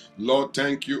life. Lord,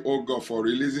 thank you, oh God, for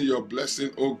releasing your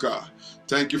blessing, oh God.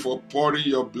 Thank you for pouring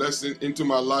your blessing into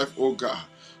my life, oh God.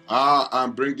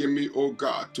 And bringing me, oh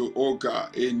God, to, oh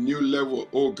God, a new level,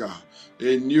 oh God,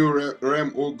 a new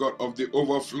realm, oh God, of the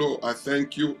overflow. I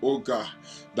thank you, oh God,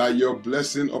 that your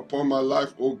blessing upon my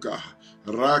life, oh God,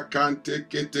 Rakante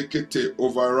kete kete,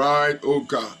 override, oh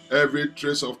God, every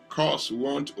trace of curse,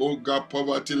 want, oh God,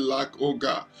 poverty, lack, oh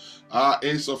God,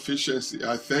 insufficiency.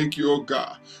 I thank you, oh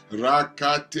God.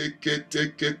 Rakate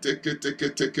kete kete kete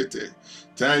kete kete.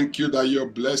 Thank you that your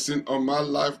blessing on my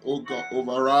life, oh God,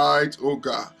 override, oh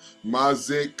God.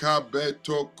 Mazeka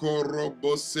beto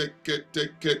korobo sekete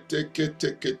kete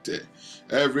kete kete.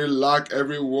 Every lack,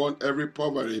 every want, every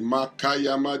poverty.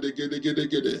 Makaya madegede gede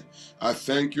gede. I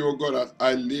thank you, O God, that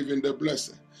I live in the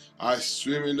blessing. I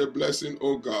swim in the blessing,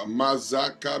 oh God.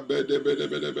 Mazaka bede bede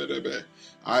bede bede be.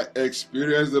 I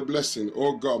experience the blessing,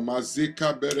 oh God.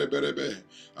 Mazika bede bede be.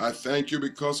 I thank you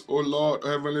because, oh Lord,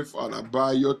 Heavenly Father,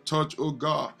 by your touch, oh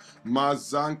God,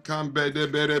 Mazanka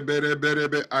bede bede bede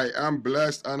bede be. I am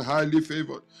blessed and highly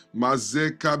favored.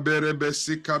 Mazeka bede be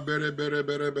sika bede bede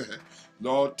bede be.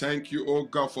 Lord, thank you, oh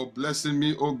God, for blessing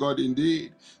me, oh God,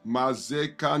 indeed.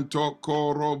 Mazekanto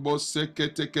korobo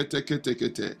sekete kete kete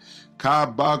kete.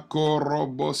 Kabako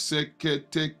robo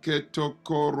sekete keto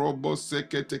korobo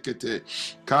sekete kete.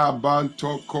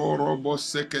 Kabanto korobo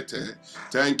sekete.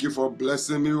 Thank you for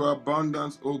blessing me with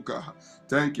abundance, oh God.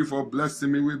 Thank you for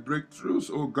blessing me with breakthroughs,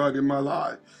 oh God, in my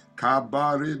life.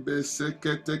 Kabari be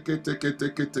sekete kete kete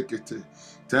kete kete.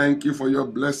 Thank you for your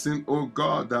blessing, oh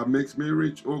God, that makes me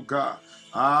rich, oh God.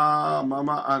 Ah,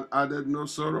 Mama, and added no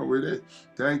sorrow with it.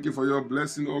 Thank you for your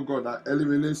blessing, oh God, that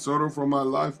eliminates sorrow from my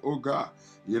life, oh God.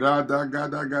 Irada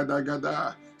gada gada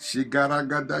gada, shigara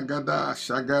gada gada,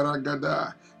 shagara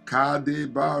gada, kade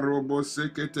barobo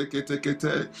sekete kete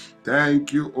kete.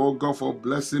 Thank you, oh God, for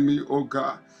blessing me, oh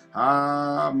God.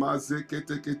 Ah,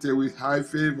 mazekete kete with high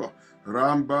favor.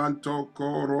 Rambanto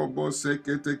korobo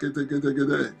sekete kete kete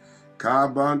kete.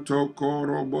 Kabanto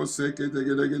korobo sekete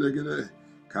kete kete kete.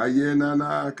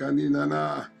 Kayenana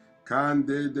kaninana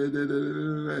kande de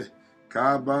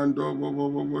kabando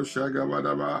bobo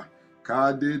shagabadaba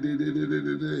kade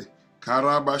de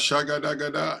karaba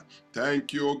shagadagada.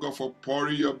 Thank you, oh God, for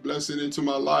pouring your blessing into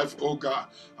my life, oh God.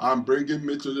 I'm bringing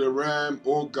me to the realm,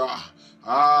 oh God.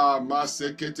 Ah,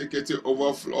 masekete kete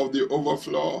overflow of the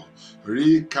overflow.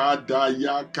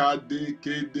 Rikadaya kade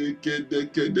kede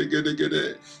kede kede kede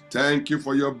kede. Thank you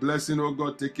for your blessing, oh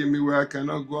God, taking me where I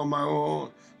cannot go on my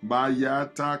own.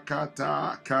 Bayata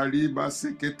kata kariba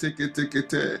sekete kete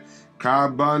kete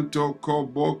kabanto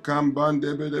kobo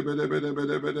kambande bede bede bede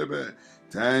bede bede bede.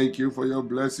 Thank you for your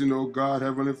blessing, oh God,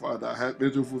 Heavenly Father. Help me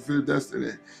to fulfill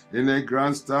destiny. In a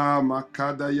grand star,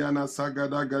 makada yana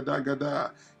sagada gada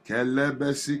gada.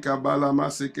 Kelebe sikabala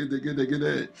masike de gede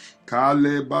gede.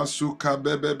 Kale basuka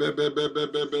bebe bebe bebe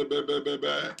bebe bebe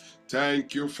bebe.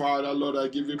 Thank you, Father, Lord. I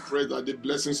give you praise that the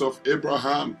blessings of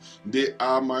Abraham, they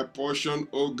are my portion,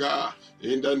 oh God.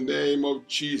 In the name of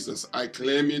Jesus, I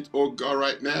claim it, oh God,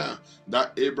 right now,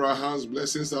 that Abraham's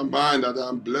blessings are mine, that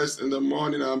I'm blessed in the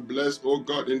morning, I'm blessed, oh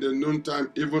God, in the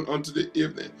noontime, even unto the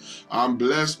evening. I'm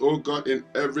blessed, oh God, in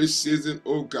every season,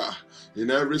 oh God, in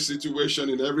every situation,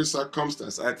 in every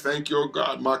circumstance. I thank you, oh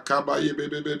God, Makabaye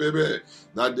bebe bebe,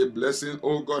 that the blessing,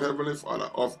 oh God, Heavenly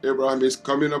Father, of Abraham is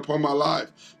coming upon my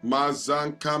life.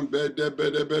 Mazan kambe de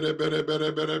bede bede bede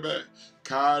bede bede bede.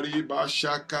 Kariba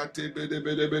shakate bede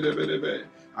bede bede bede bede.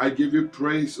 I give you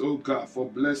praise, oh God, for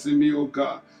blessing me, oh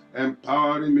God,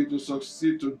 empowering me to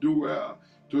succeed, to do well,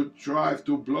 to thrive,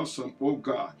 to blossom, oh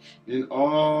God, in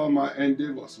all my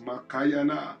endeavors.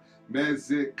 Makayana,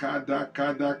 meze kada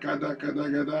kada kada kada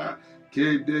kada,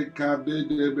 kede kabe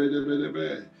de bede bede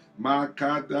bede.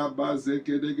 Makada baze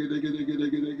kede kede kede kede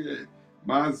kede kede.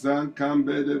 Mazan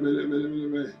kambe de bede bede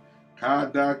bede bede.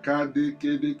 Kada kade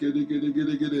kede kede kede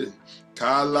kede kede.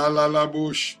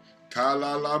 Kalalabush.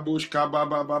 Kalalabush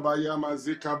kababa baba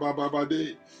yamazika baba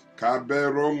bade.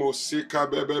 Kabero mosika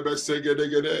bebe segede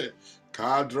gede.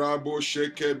 Kadrabo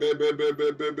sheke bebe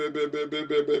bebe bebe bebe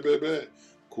bebe bebe.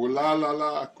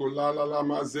 Kulalala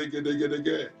mazegede gede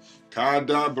gede.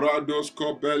 Kada brados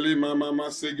kopeli mama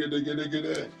masegede gede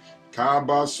gede.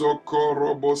 Kaba soko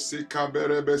robo sika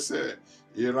berebese.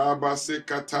 Iraba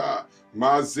sekata.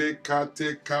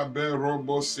 Mazekate kabe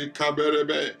robo sika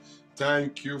berebe.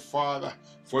 Thank you, Father,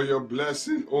 for your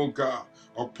blessing, oh God,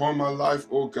 upon my life,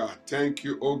 oh God. Thank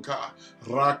you, oh God.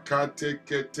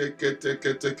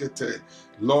 Rakateketeketekete.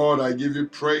 Lord, I give you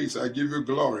praise, I give you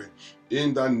glory.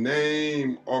 In the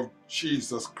name of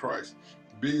Jesus Christ,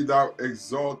 be thou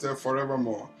exalted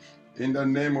forevermore. In the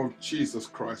name of Jesus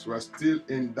Christ, we are still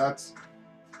in that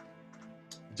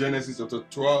Genesis chapter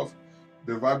 12.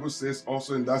 The Bible says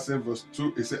also in that same verse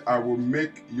 2, it says, I will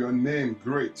make your name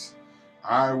great.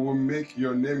 I will make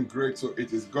your name great. So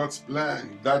it is God's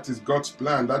plan. That is God's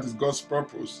plan. That is God's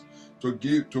purpose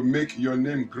to make your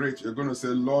name great. You're going to say,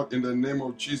 Lord, in the name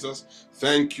of Jesus,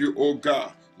 thank you, oh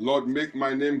God. Lord, make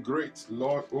my name great.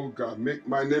 Lord, oh God, make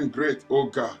my name great, oh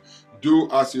God. Do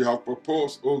as you have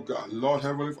proposed, oh God. Lord,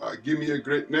 Heavenly Father, give me a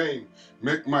great name.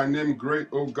 Make my name great,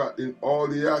 oh God, in all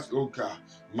the earth, oh God.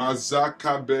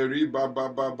 Mazaka beri ba ba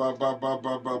ba ba ba ba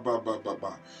ba ba ba ba ba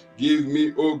ba. Give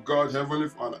me, oh God, Heavenly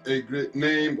Father, a great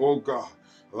name, oh God.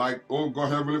 like, oh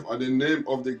God, Heavenly Father, the name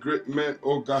of the great men,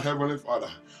 oh God, Heavenly Father,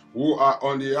 who are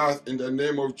on the earth in the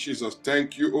name of Jesus.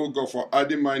 Thank you, oh God, for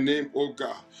adding my name, oh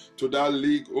God, to that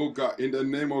league, oh God, in the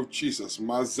name of Jesus.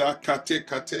 Mazakate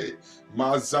kate,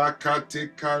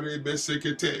 mazakate karebe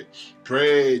sekete.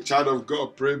 Pray, child of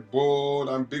God, pray bold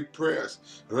and big prayers.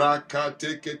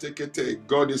 Rakate kete kete.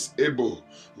 God is able.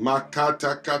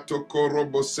 Makata kato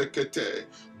korobo sekete.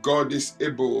 God is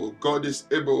able. God is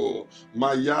able.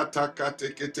 Mayata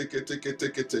kate kete kete kete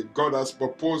kete. God has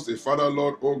proposed it. Father,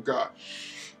 Lord, oh God.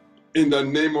 In the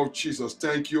name of Jesus,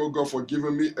 thank you, oh God, for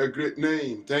giving me a great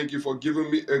name. Thank you for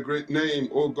giving me a great name,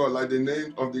 oh God, like the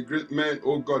name of the great man,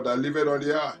 oh God, that liveth on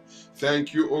the earth.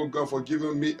 Thank you, oh God, for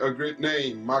giving me a great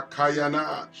name.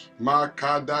 Makayana,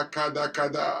 Makada Kada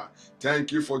Kada.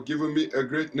 Thank you for giving me a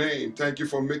great name. Thank you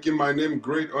for making my name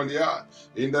great on the earth.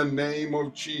 In the name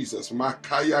of Jesus,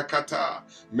 Makaya Kata,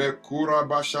 Mekura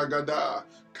Bashagada,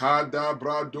 Kada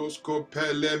Bradosko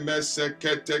Pele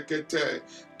Mesekete Kete.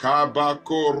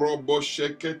 Kabako robo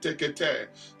sheketekete.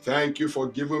 Thank you for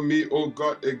giving me, oh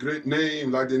God, a great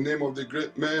name, like the name of the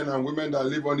great men and women that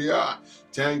live on the earth.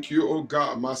 Thank you, oh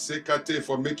God, Masekate,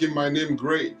 for making my name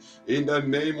great. In the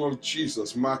name of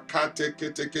Jesus, Makate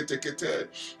kete kete kete.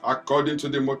 According to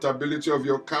the mutability of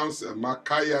your counsel,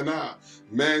 Makayana,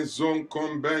 Menzon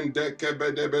kombende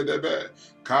kebedebedebe.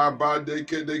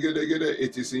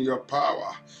 It is in your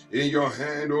power, in your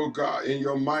hand, oh God, in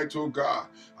your might, oh God.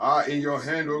 In your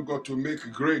hand, oh God, to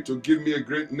make great, to give me a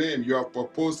great name. You have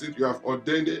proposed it, you have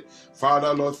ordained it.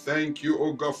 Father, Lord, thank you,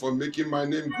 oh God, for making my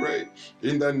name great.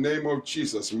 In the name of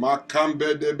Jesus.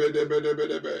 Makambe debe debe debe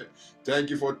debe. Thank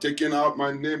you for taking out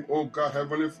my name, oh God,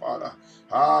 Heavenly Father.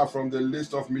 From the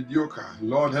list of mediocre,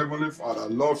 Lord, Heavenly Father.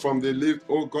 Lord, from the list,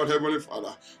 oh God, Heavenly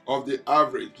Father, of the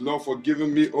average. Lord, for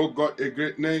giving me, oh God, a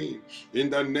great name. In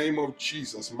the name of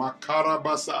Jesus.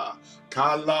 Makarabasa.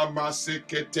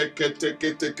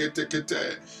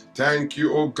 Thank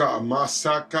you, oh God.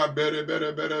 Masaka bere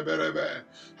bere bere bere bere.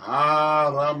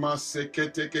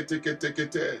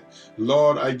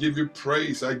 Lord, I give you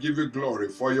praise, I give you glory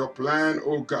for your plan,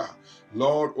 oh God.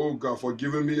 Lord, oh God, for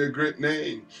giving me a great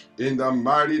name. In the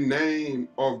mighty name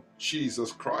of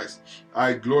Jesus Christ,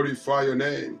 I glorify your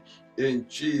name. In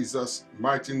Jesus'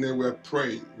 mighty name we're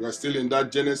praying. We're still in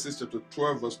that Genesis chapter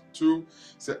 12 verse 2.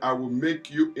 Say, I will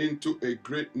make you into a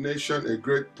great nation, a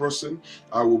great person.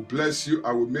 I will bless you.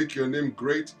 I will make your name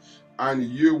great. And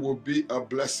you will be a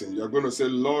blessing. You're going to say,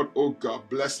 Lord, oh God,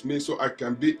 bless me so I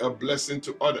can be a blessing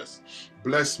to others.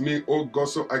 Bless me, oh God,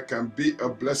 so I can be a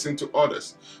blessing to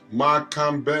others.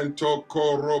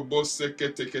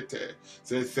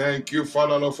 Say, thank you,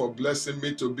 Father, Lord, for blessing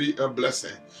me to be a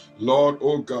blessing. Lord,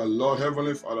 oh God, Lord,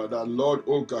 Heavenly Father, that Lord,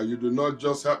 oh God, you do not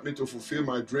just help me to fulfill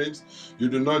my dreams. You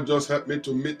do not just help me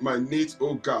to meet my needs,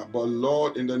 oh God, but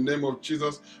Lord, in the name of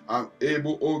Jesus, I'm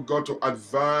able, oh God, to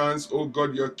advance, oh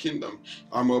God, your kingdom.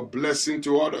 I'm a blessing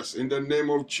to others in the name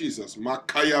of Jesus.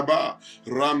 Makayaba,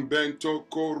 Rambento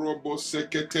Korobo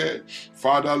Sekete.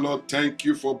 Father, Lord, thank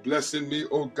you for blessing me,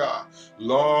 oh God.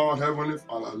 Lord, Heavenly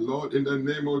Father, Lord, in the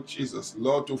name of Jesus,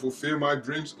 Lord, to fulfill my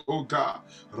dreams, oh God.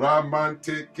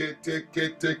 Ramante kete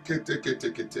kete kete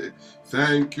kete kete.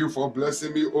 Thank you for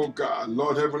blessing me, oh God,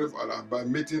 Lord, Heavenly Father, by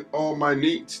meeting all my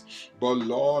needs. But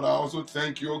Lord, I also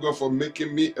thank you, oh God, for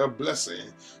making me a blessing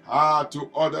to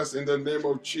others in the name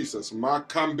of Jesus.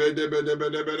 Makambe debe debe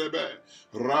debe debe.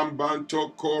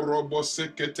 Rambanto korobo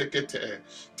sekete.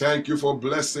 Thank you for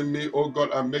blessing me, oh God,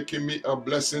 and making me a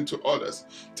blessing to others.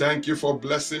 Thank you for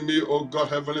blessing me, oh God,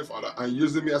 Heavenly Father, and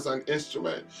using me as an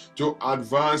instrument to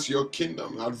advance your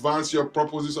kingdom, advance your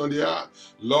purposes on the earth.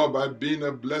 Lord, by being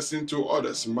a blessing to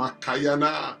others.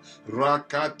 Makayana.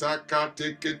 Rakataka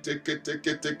teke teke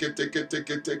teke teke teke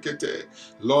teke teke te.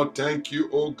 Lord, thank you,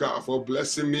 oh God, for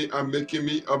blessing me and making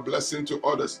me a blessing to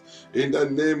others. In the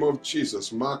name of Jesus.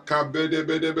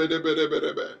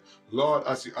 Makabedebedebedebedebe. Lord,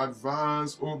 as you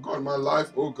advance, oh God, my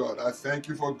life, oh God, I thank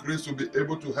you for grace to be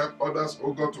able to help others,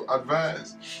 oh God, to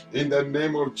advance. In the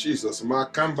name of Jesus.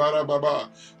 Makambara Baba.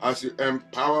 As you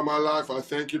empower my life, I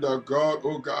thank you that God,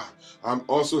 oh God, I'm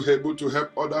also able to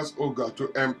help others, oh God,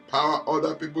 to empower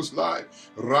other people's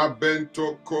life.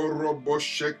 Rabento korobo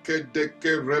sheke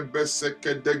deke rebe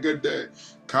seke degede.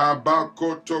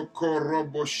 Kabako to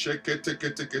korobo sheke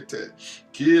teke teke te.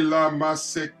 Kila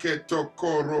maseke to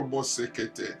korobo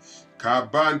sekete.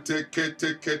 Kabante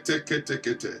kete kete kete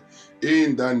kete.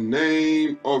 In the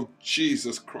name of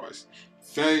Jesus Christ.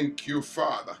 Thank you,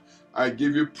 Father. I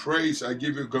give you praise. I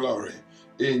give you glory.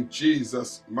 In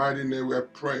Jesus' mighty name we're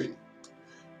praying.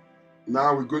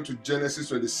 Now we're going to Genesis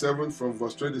 27 from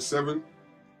verse 27.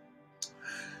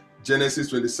 Genesis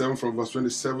 27 from verse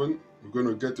 27. We're going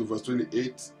to get to verse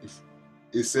 28.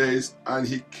 It says, and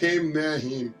he came near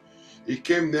him. He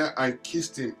came near and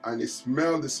kissed him, and he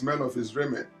smelled the smell of his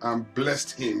raiment and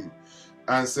blessed him,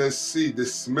 and says, see, the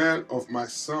smell of my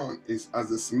son is as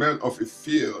the smell of a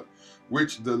field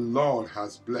which the Lord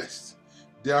has blessed.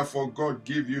 Therefore God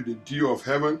give you the dew of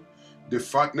heaven, the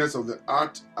fatness of the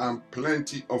earth, and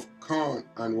plenty of corn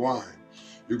and wine.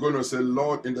 You're going to say,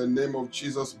 Lord, in the name of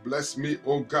Jesus, bless me,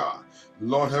 oh God.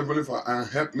 Lord, Heavenly Father, and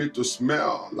help me to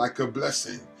smell like a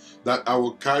blessing, that I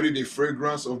will carry the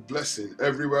fragrance of blessing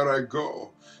everywhere I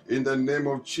go. In the name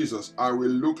of Jesus, I will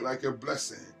look like a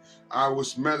blessing. I will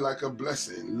smell like a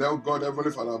blessing. Let God,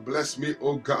 Heavenly Father, bless me,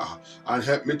 oh God, and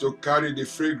help me to carry the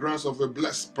fragrance of a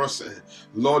blessed person.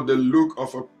 Lord, the look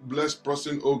of a blessed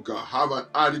person, oh God, have an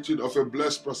attitude of a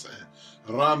blessed person.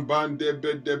 Rambande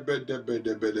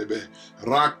bedebedebedebedebe.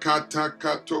 Rakata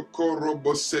katoko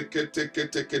robo sekete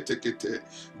kete kete kete.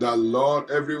 The Lord,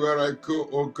 everywhere I go,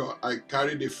 oh God, I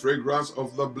carry the fragrance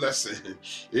of the blessing.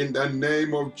 In the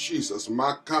name of Jesus.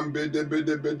 Makambe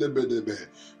debedebedebedebe.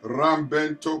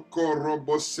 Rambento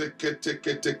korobo sekete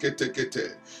kete kete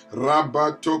kete.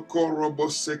 Rabato korobo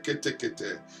sekete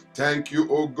kete. Thank you,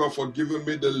 oh God, for giving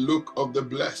me the look of the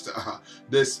blessed,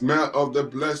 the smell of the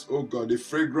blessed, oh God, the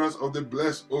fragrance of the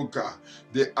blessed, oh God,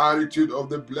 the attitude of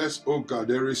the blessed, oh God,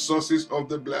 the resources of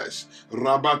the blessed.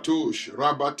 Rabatush,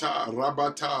 Rabata,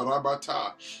 Rabata,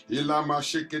 Rabata, Ilama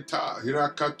Sheketa,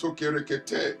 Hirakato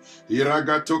Kerekete,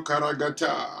 Hiragato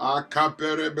Karagata,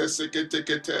 Akapere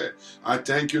Besekete. I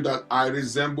thank you that I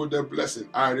resemble the blessing,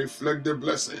 I reflect the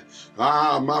blessing.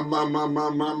 Mama, mama,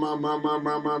 mama, mama, mama,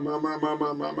 mama,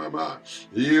 mama, mama.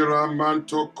 The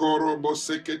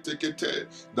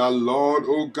Lord,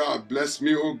 oh God, bless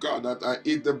me, oh God, that I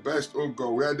eat the best, oh God,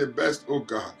 wear the best, oh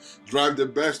God, drive the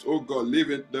best, oh God,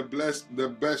 live in the best,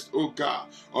 oh God,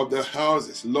 of the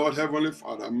houses. Lord Heavenly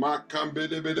Father,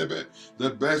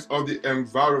 the best of the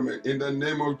environment in the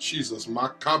name of Jesus.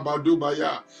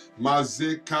 Makabadubaya,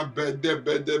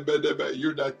 Mazekabedebedebedebe.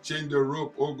 You that change the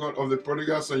rope, oh God, of the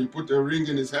prodigal son, you put a ring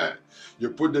in his head. You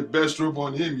put the best robe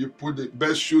on him. You put the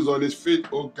best shoes on his feet,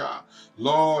 oh God.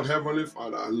 Lord, Heavenly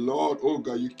Father, Lord, oh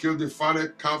God, you killed the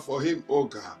fatted calf for him, oh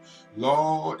God.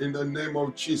 Lord, in the name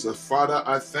of Jesus, Father,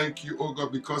 I thank you, oh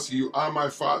God, because you are my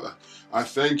Father. I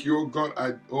thank you, oh God.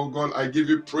 I give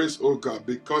you praise, oh God,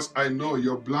 because I know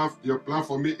your plan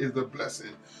for me is the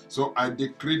blessing. So I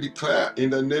declare in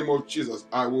the name of Jesus,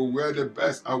 I will wear the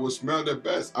best, I will smell the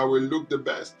best, I will look the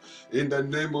best. In the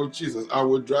name of Jesus, I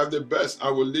will drive the best,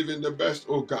 I will live in the best,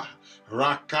 oh God.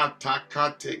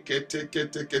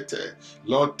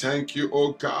 Lord, thank you,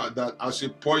 oh God, that as you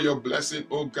pour your blessing,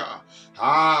 oh God,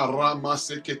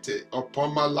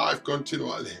 upon my life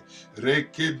continually.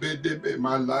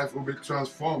 My life will be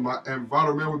transformed, my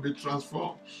environment will be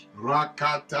transformed. My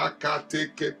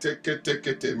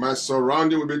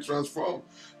surrounding will be transformed.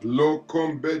 In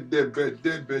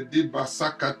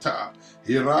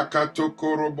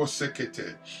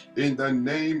the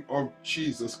name of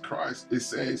Jesus Christ, it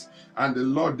says, and the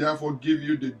Lord therefore give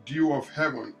you the dew of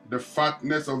heaven, the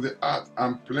fatness of the earth,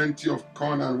 and plenty of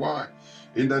corn and wine.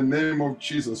 In the name of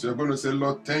Jesus, you're going to say,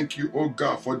 Lord, thank you, oh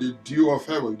God, for the dew of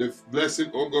heaven, the blessing,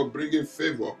 oh God, bringing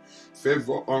favor,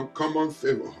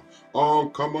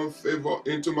 uncommon favor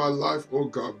into my life, oh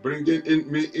God,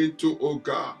 bringing me into, oh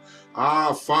God,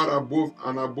 far above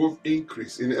and above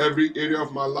increase in every area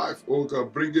of my life, oh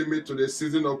God, bringing me to the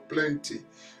season of plenty.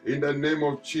 In the name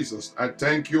of Jesus, I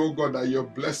thank you, oh God, that your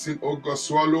blessing, oh God,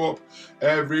 swallow up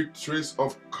every trace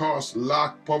of curse,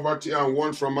 lack, poverty, and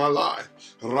want from my life.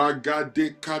 I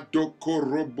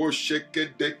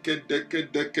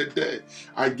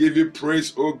give you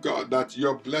praise, oh God, that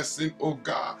your blessing, oh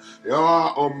God,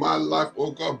 on my life,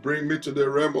 oh God, bring me to the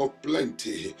realm of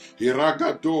plenty.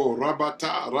 Hiragado,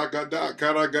 Rabata, Ragada,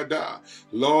 Karagada.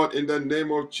 Lord, in the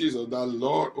name of Jesus, that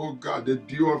Lord, oh God, the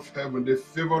dew of heaven, the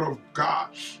favor of God,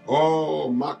 oh,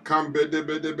 Makambe,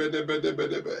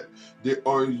 the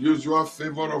unusual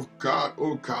favor of God,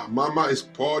 oh God, Mama is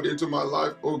poured into my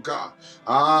life, oh God.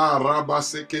 I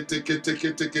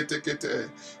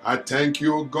thank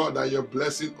you, oh God, that your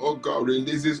blessing, oh God,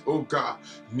 releases, oh God,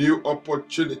 new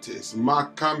opportunities.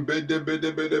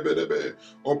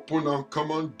 Open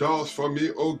uncommon doors for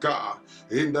me, oh God,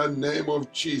 in the name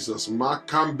of Jesus.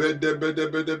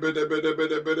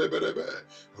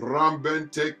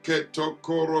 Rambente keto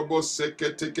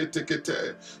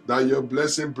That your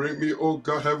blessing bring me, oh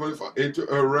God, Heavenly Father, into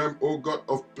a realm, oh God,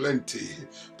 of plenty.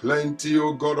 Plenty,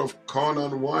 oh God, of corn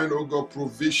and wine, oh God,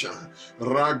 provision.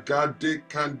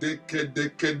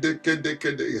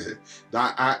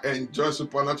 That I enjoy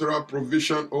supernatural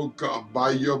provision, oh God,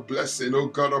 by your blessing, oh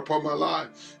God, upon my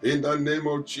life. In the name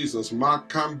of Jesus.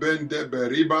 Makambende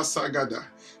beriba sagada.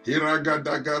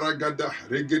 Hiragadagaragada.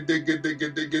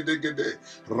 Regedegedegedegede.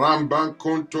 Ramban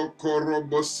konto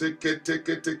korobo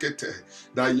sekete.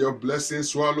 That your blessing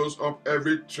swallows up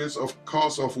every trace of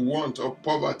cause of want, of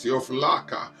poverty, of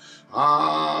lack.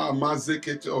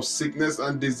 Mazekete of sickness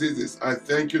and diseases. I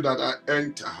thank you that I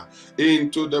enter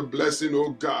into the blessing, oh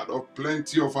God, of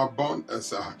plenty of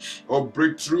abundance, of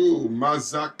breakthrough.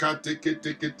 Mazaka teke.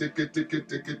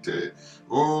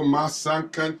 Oh,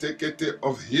 masankan tekete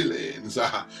of healings.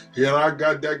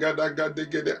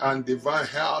 Hiragadagadagade and divine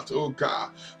health, oh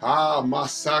God.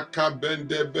 Masaka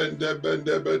bende.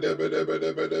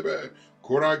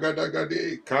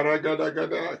 Kuragadagade,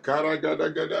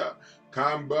 karagadagada.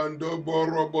 Kambando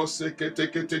borobo sekete.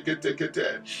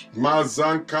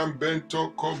 Mazan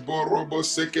kambento koborobo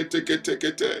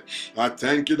sekete. I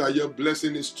thank you that your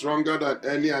blessing is stronger than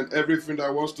any and everything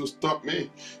that wants to stop me.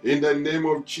 In the name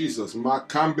of Jesus.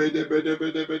 Makambe de.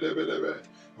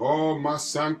 Oh,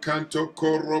 Masankanto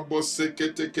Korobo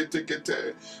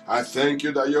Sekete. I thank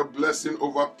you that your blessing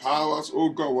overpowers, oh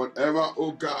God, whatever,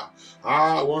 oh God,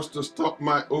 wants to stop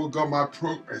my, oh God, my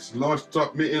progress. Lord,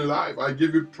 stop me in life. I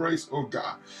give you praise, oh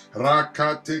God.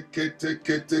 Rakate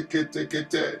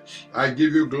kete. I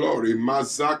give you glory.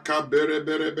 Mazaka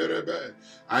bere.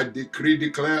 I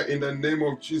declare in the name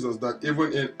of Jesus that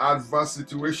even in adverse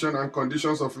situations and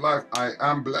conditions of life, I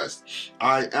am blessed.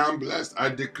 I am blessed. I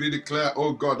declare,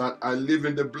 oh God, that I live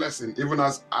in the blessing, even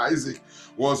as Isaac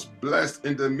was blessed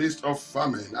in the midst of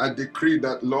famine. I decree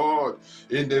that, Lord,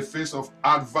 in the face of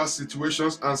adverse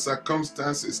situations and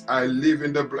circumstances, I live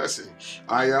in the blessing.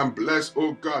 I am blessed,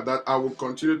 oh God, that I will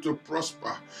continue to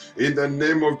prosper. In the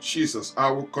name of Jesus, I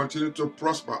will continue to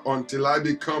prosper until I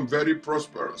become very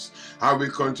prosperous. I will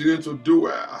continue to do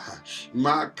well.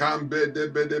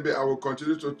 I will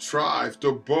continue to thrive,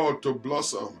 to bud, to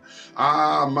blossom.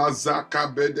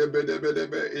 Mazaka bede.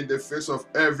 In the face of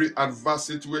every adverse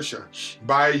situation,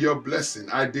 by your blessing,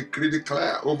 I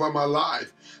declare over my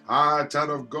life. Child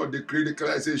of God,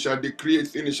 declare, say, shall decree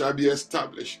it, and it shall be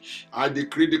established. I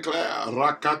declare,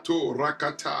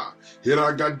 rakata,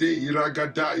 iragada,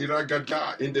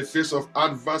 in the face of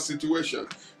adverse situation.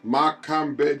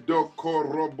 Makambedo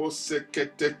korobo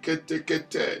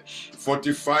sekete.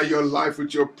 Fortify your life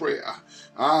with your prayer.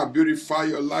 Beautify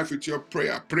your life with your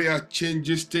prayer. Prayer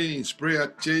changes things.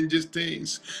 Prayer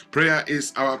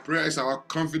is our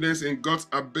confidence in God's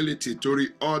ability to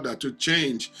reorder, to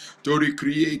change, to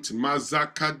recreate.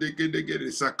 Mazaka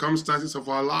degedegede, circumstances of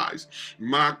our lives.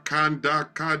 Makanda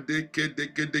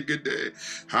kadegedegede.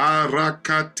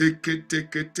 Haraka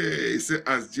tekete. Say,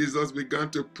 as Jesus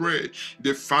began to pray,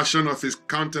 the fashion of his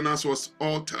countenance was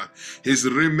altered. His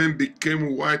raiment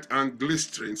became white and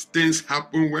glistering. Things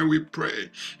happen when we pray.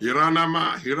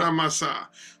 Hiramasa,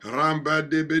 Ramba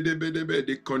debe.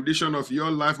 The condition of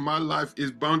your life, my life,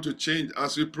 is bound to change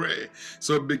as we pray.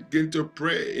 So begin to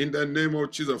pray in the name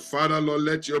of Jesus. Father, Lord,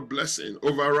 let your blessing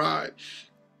override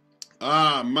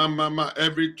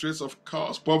every trace of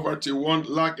cause, poverty, want,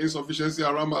 lack, insufficiency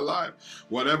around my life.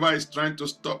 Whatever is trying to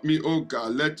stop me, oh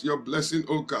God, let your blessing,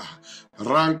 oh God,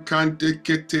 rankante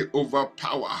kete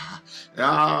overpower.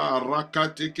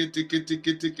 Rakate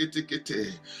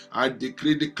kete. I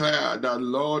declare that,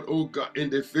 Lord, oh God, in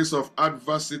the face of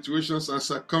adverse situations and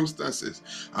circumstances,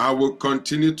 I will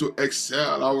continue to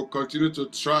excel. I will continue to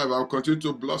thrive. I will continue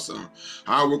to blossom.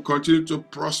 I will continue to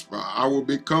prosper. I will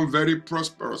become very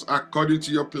prosperous according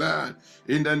to your plan.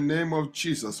 In the name of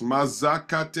Jesus.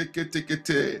 Mazaka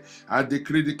teke. I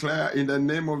declare in the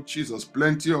name of Jesus,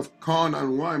 plenty of corn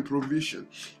and wine provision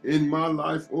in my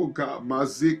life, oh God.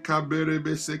 Mazika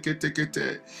berebe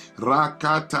sekete.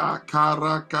 Rakata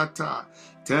karakata.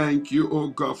 Thank you, oh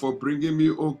God, for bringing me,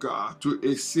 oh God, to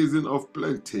a season of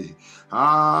plenty.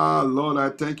 Lord, I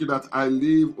thank you that I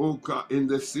live, oh God, in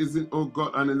the season, oh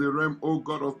God, and in the realm, oh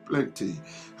God, of plenty.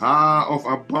 Of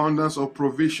abundance of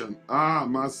provision.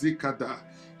 Mazikada.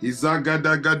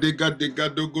 Izagada gada.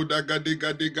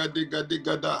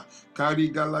 Kari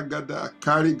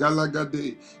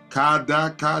galagade.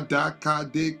 Kada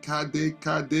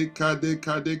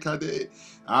kade.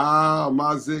 Ah,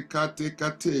 mazekate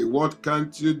kate. What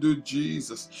can't you do,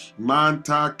 Jesus?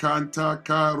 Manta kanta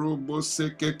karubo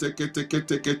sekete kete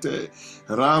kete kete.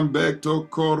 Rambeto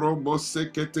korobo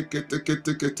sekete kete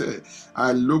kete kete.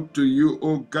 I look to you,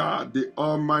 O God, the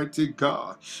Almighty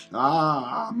God.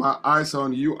 Ah, my eyes are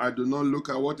on you. I do not look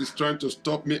at what is trying to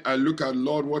stop me. I look at,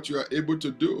 Lord, what you are able to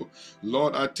do.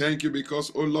 Lord, I thank you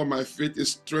because, oh Lord, my faith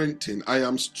is strengthened. I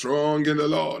am strong in the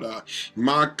Lord.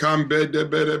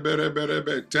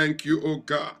 Thank you, oh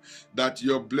God, that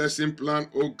your blessing plan,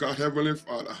 oh God, Heavenly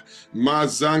Father,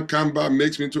 Mazankamba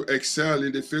makes me to excel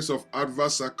in the face of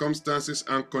adverse circumstances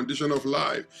and condition of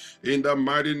life. In the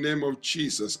mighty name of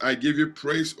Jesus, I give you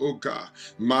praise, oh God.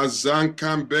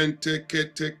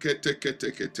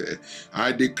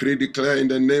 I decree, declare in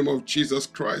the name of Jesus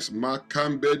Christ.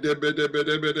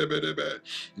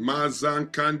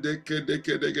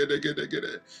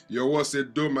 Your word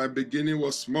said, though my beginning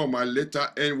was small, my later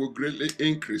end will greatly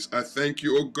increase. I thank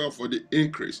you, oh God, for the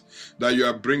increase that you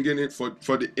are bringing it, for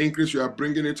the increase you are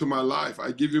bringing into my life.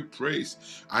 I give you praise.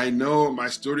 I know my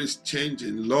story is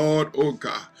changing. Lord, oh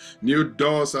God, new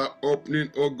doors are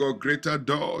opening, oh God, greater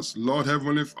doors. Lord,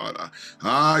 Heavenly Father,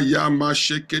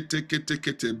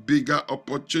 bigger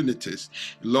opportunities.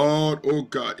 Lord, oh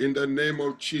God, in the name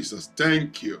of Jesus,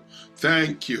 thank you.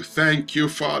 Thank you,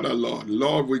 Father, Lord.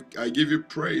 Lord, I give you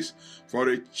praise for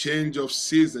a change of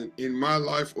season in my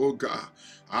life, oh God.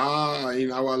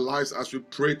 In our lives as we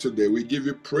pray today, we give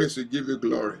you praise, we give you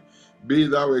glory. Be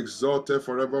thou exalted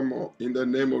forevermore in the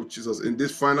name of Jesus. In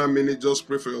this final minute, just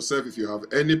pray for yourself. If you have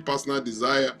any personal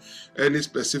desire, any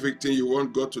specific thing you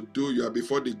want God to do, you are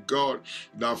before the God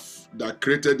that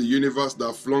created the universe,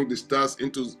 that flung the stars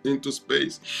into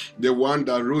space, the one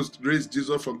that raised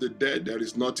Jesus from the dead. There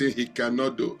is nothing he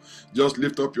cannot do. Just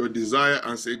lift up your desire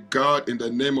and say, God, in the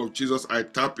name of Jesus, I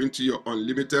tap into your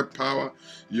unlimited power,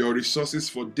 your resources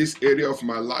for this area of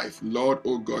my life. Lord,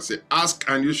 oh God, say, ask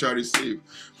and you shall receive.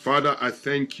 Father, I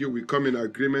thank you. We come in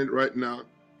agreement right now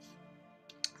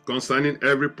concerning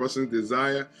every person's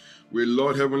desire. We,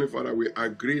 Lord Heavenly Father, we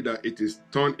agree that it is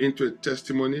turned into a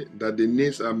testimony, that the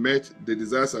needs are met, the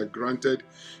desires are granted,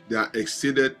 they are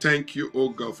exceeded. Thank you, oh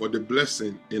God, for the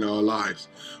blessing in our lives.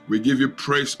 We give you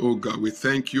praise, oh God. We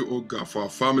thank you, oh God, for our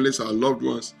families, our loved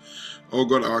ones, oh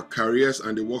God, our careers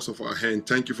and the works of our hand.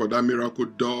 Thank you for that miracle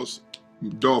door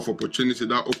of opportunity,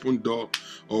 that open door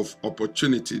of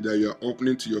opportunity that you are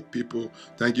opening to your people.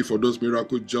 Thank you for those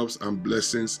miracle jobs and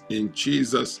blessings. In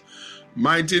Jesus'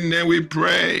 mighty name we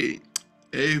pray.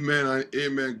 Amen and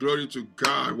amen. Glory to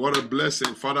God. What a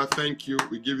blessing. Father, thank you.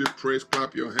 We give you praise.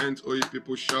 Clap your hands. Oh, you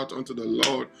people, shout unto the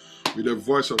Lord with a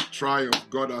voice of triumph.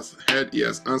 God has heard. He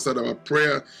has answered our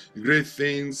prayer. Great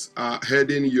things are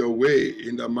heading your way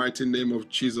in the mighty name of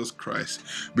Jesus Christ.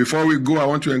 Before we go, I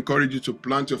want to encourage you to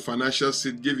plant your financial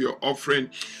seed, give your offering,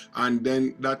 and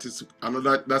then that's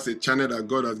a channel that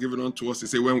God has given unto us. He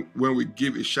said, when we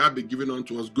give, it shall be given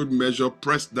unto us. Good measure,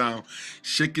 pressed down,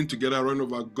 shaking together, run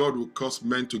over. God will cause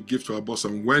men to give to our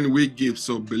bosom. When we give,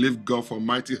 so believe God for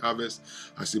mighty harvest.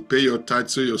 As you pay your tithe,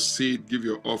 sow your seed, give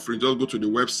your offering. Just go to the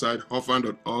website,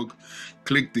 hoffman.org,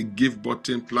 click the give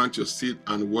button, plant your seed,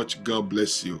 and watch God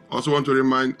bless you. Also want to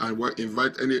remind and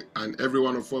invite any and every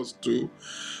one of us to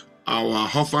our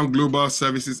Hoffman Global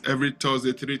services every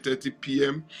Thursday, 3:30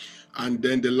 p.m. And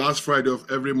then the last Friday of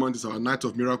every month is our Night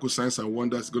of Miracle, Signs and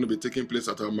Wonders. It's going to be taking place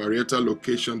at our Marietta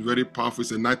location. Very powerful.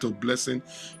 It's a night of blessing.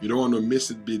 You don't want to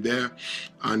miss it. Be there.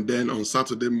 And then on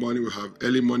Saturday morning, we have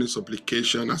early morning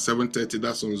supplication at 7:30.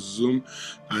 That's on Zoom.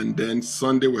 And then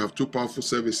Sunday, we have two powerful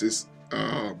services,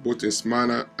 both in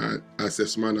Smyrna and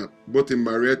both in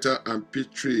Marietta and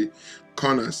Peachtree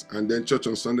Corners. And then church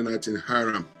on Sunday night in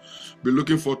Hiram. Be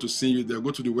looking forward to seeing you there. Go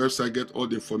to the website, get all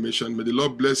the information. May the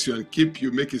Lord bless you and keep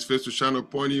you, make his face to shine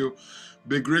upon you,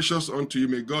 be gracious unto you.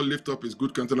 May God lift up his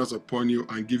good countenance upon you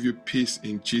and give you peace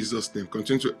in Jesus' name.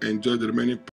 Continue to enjoy the remaining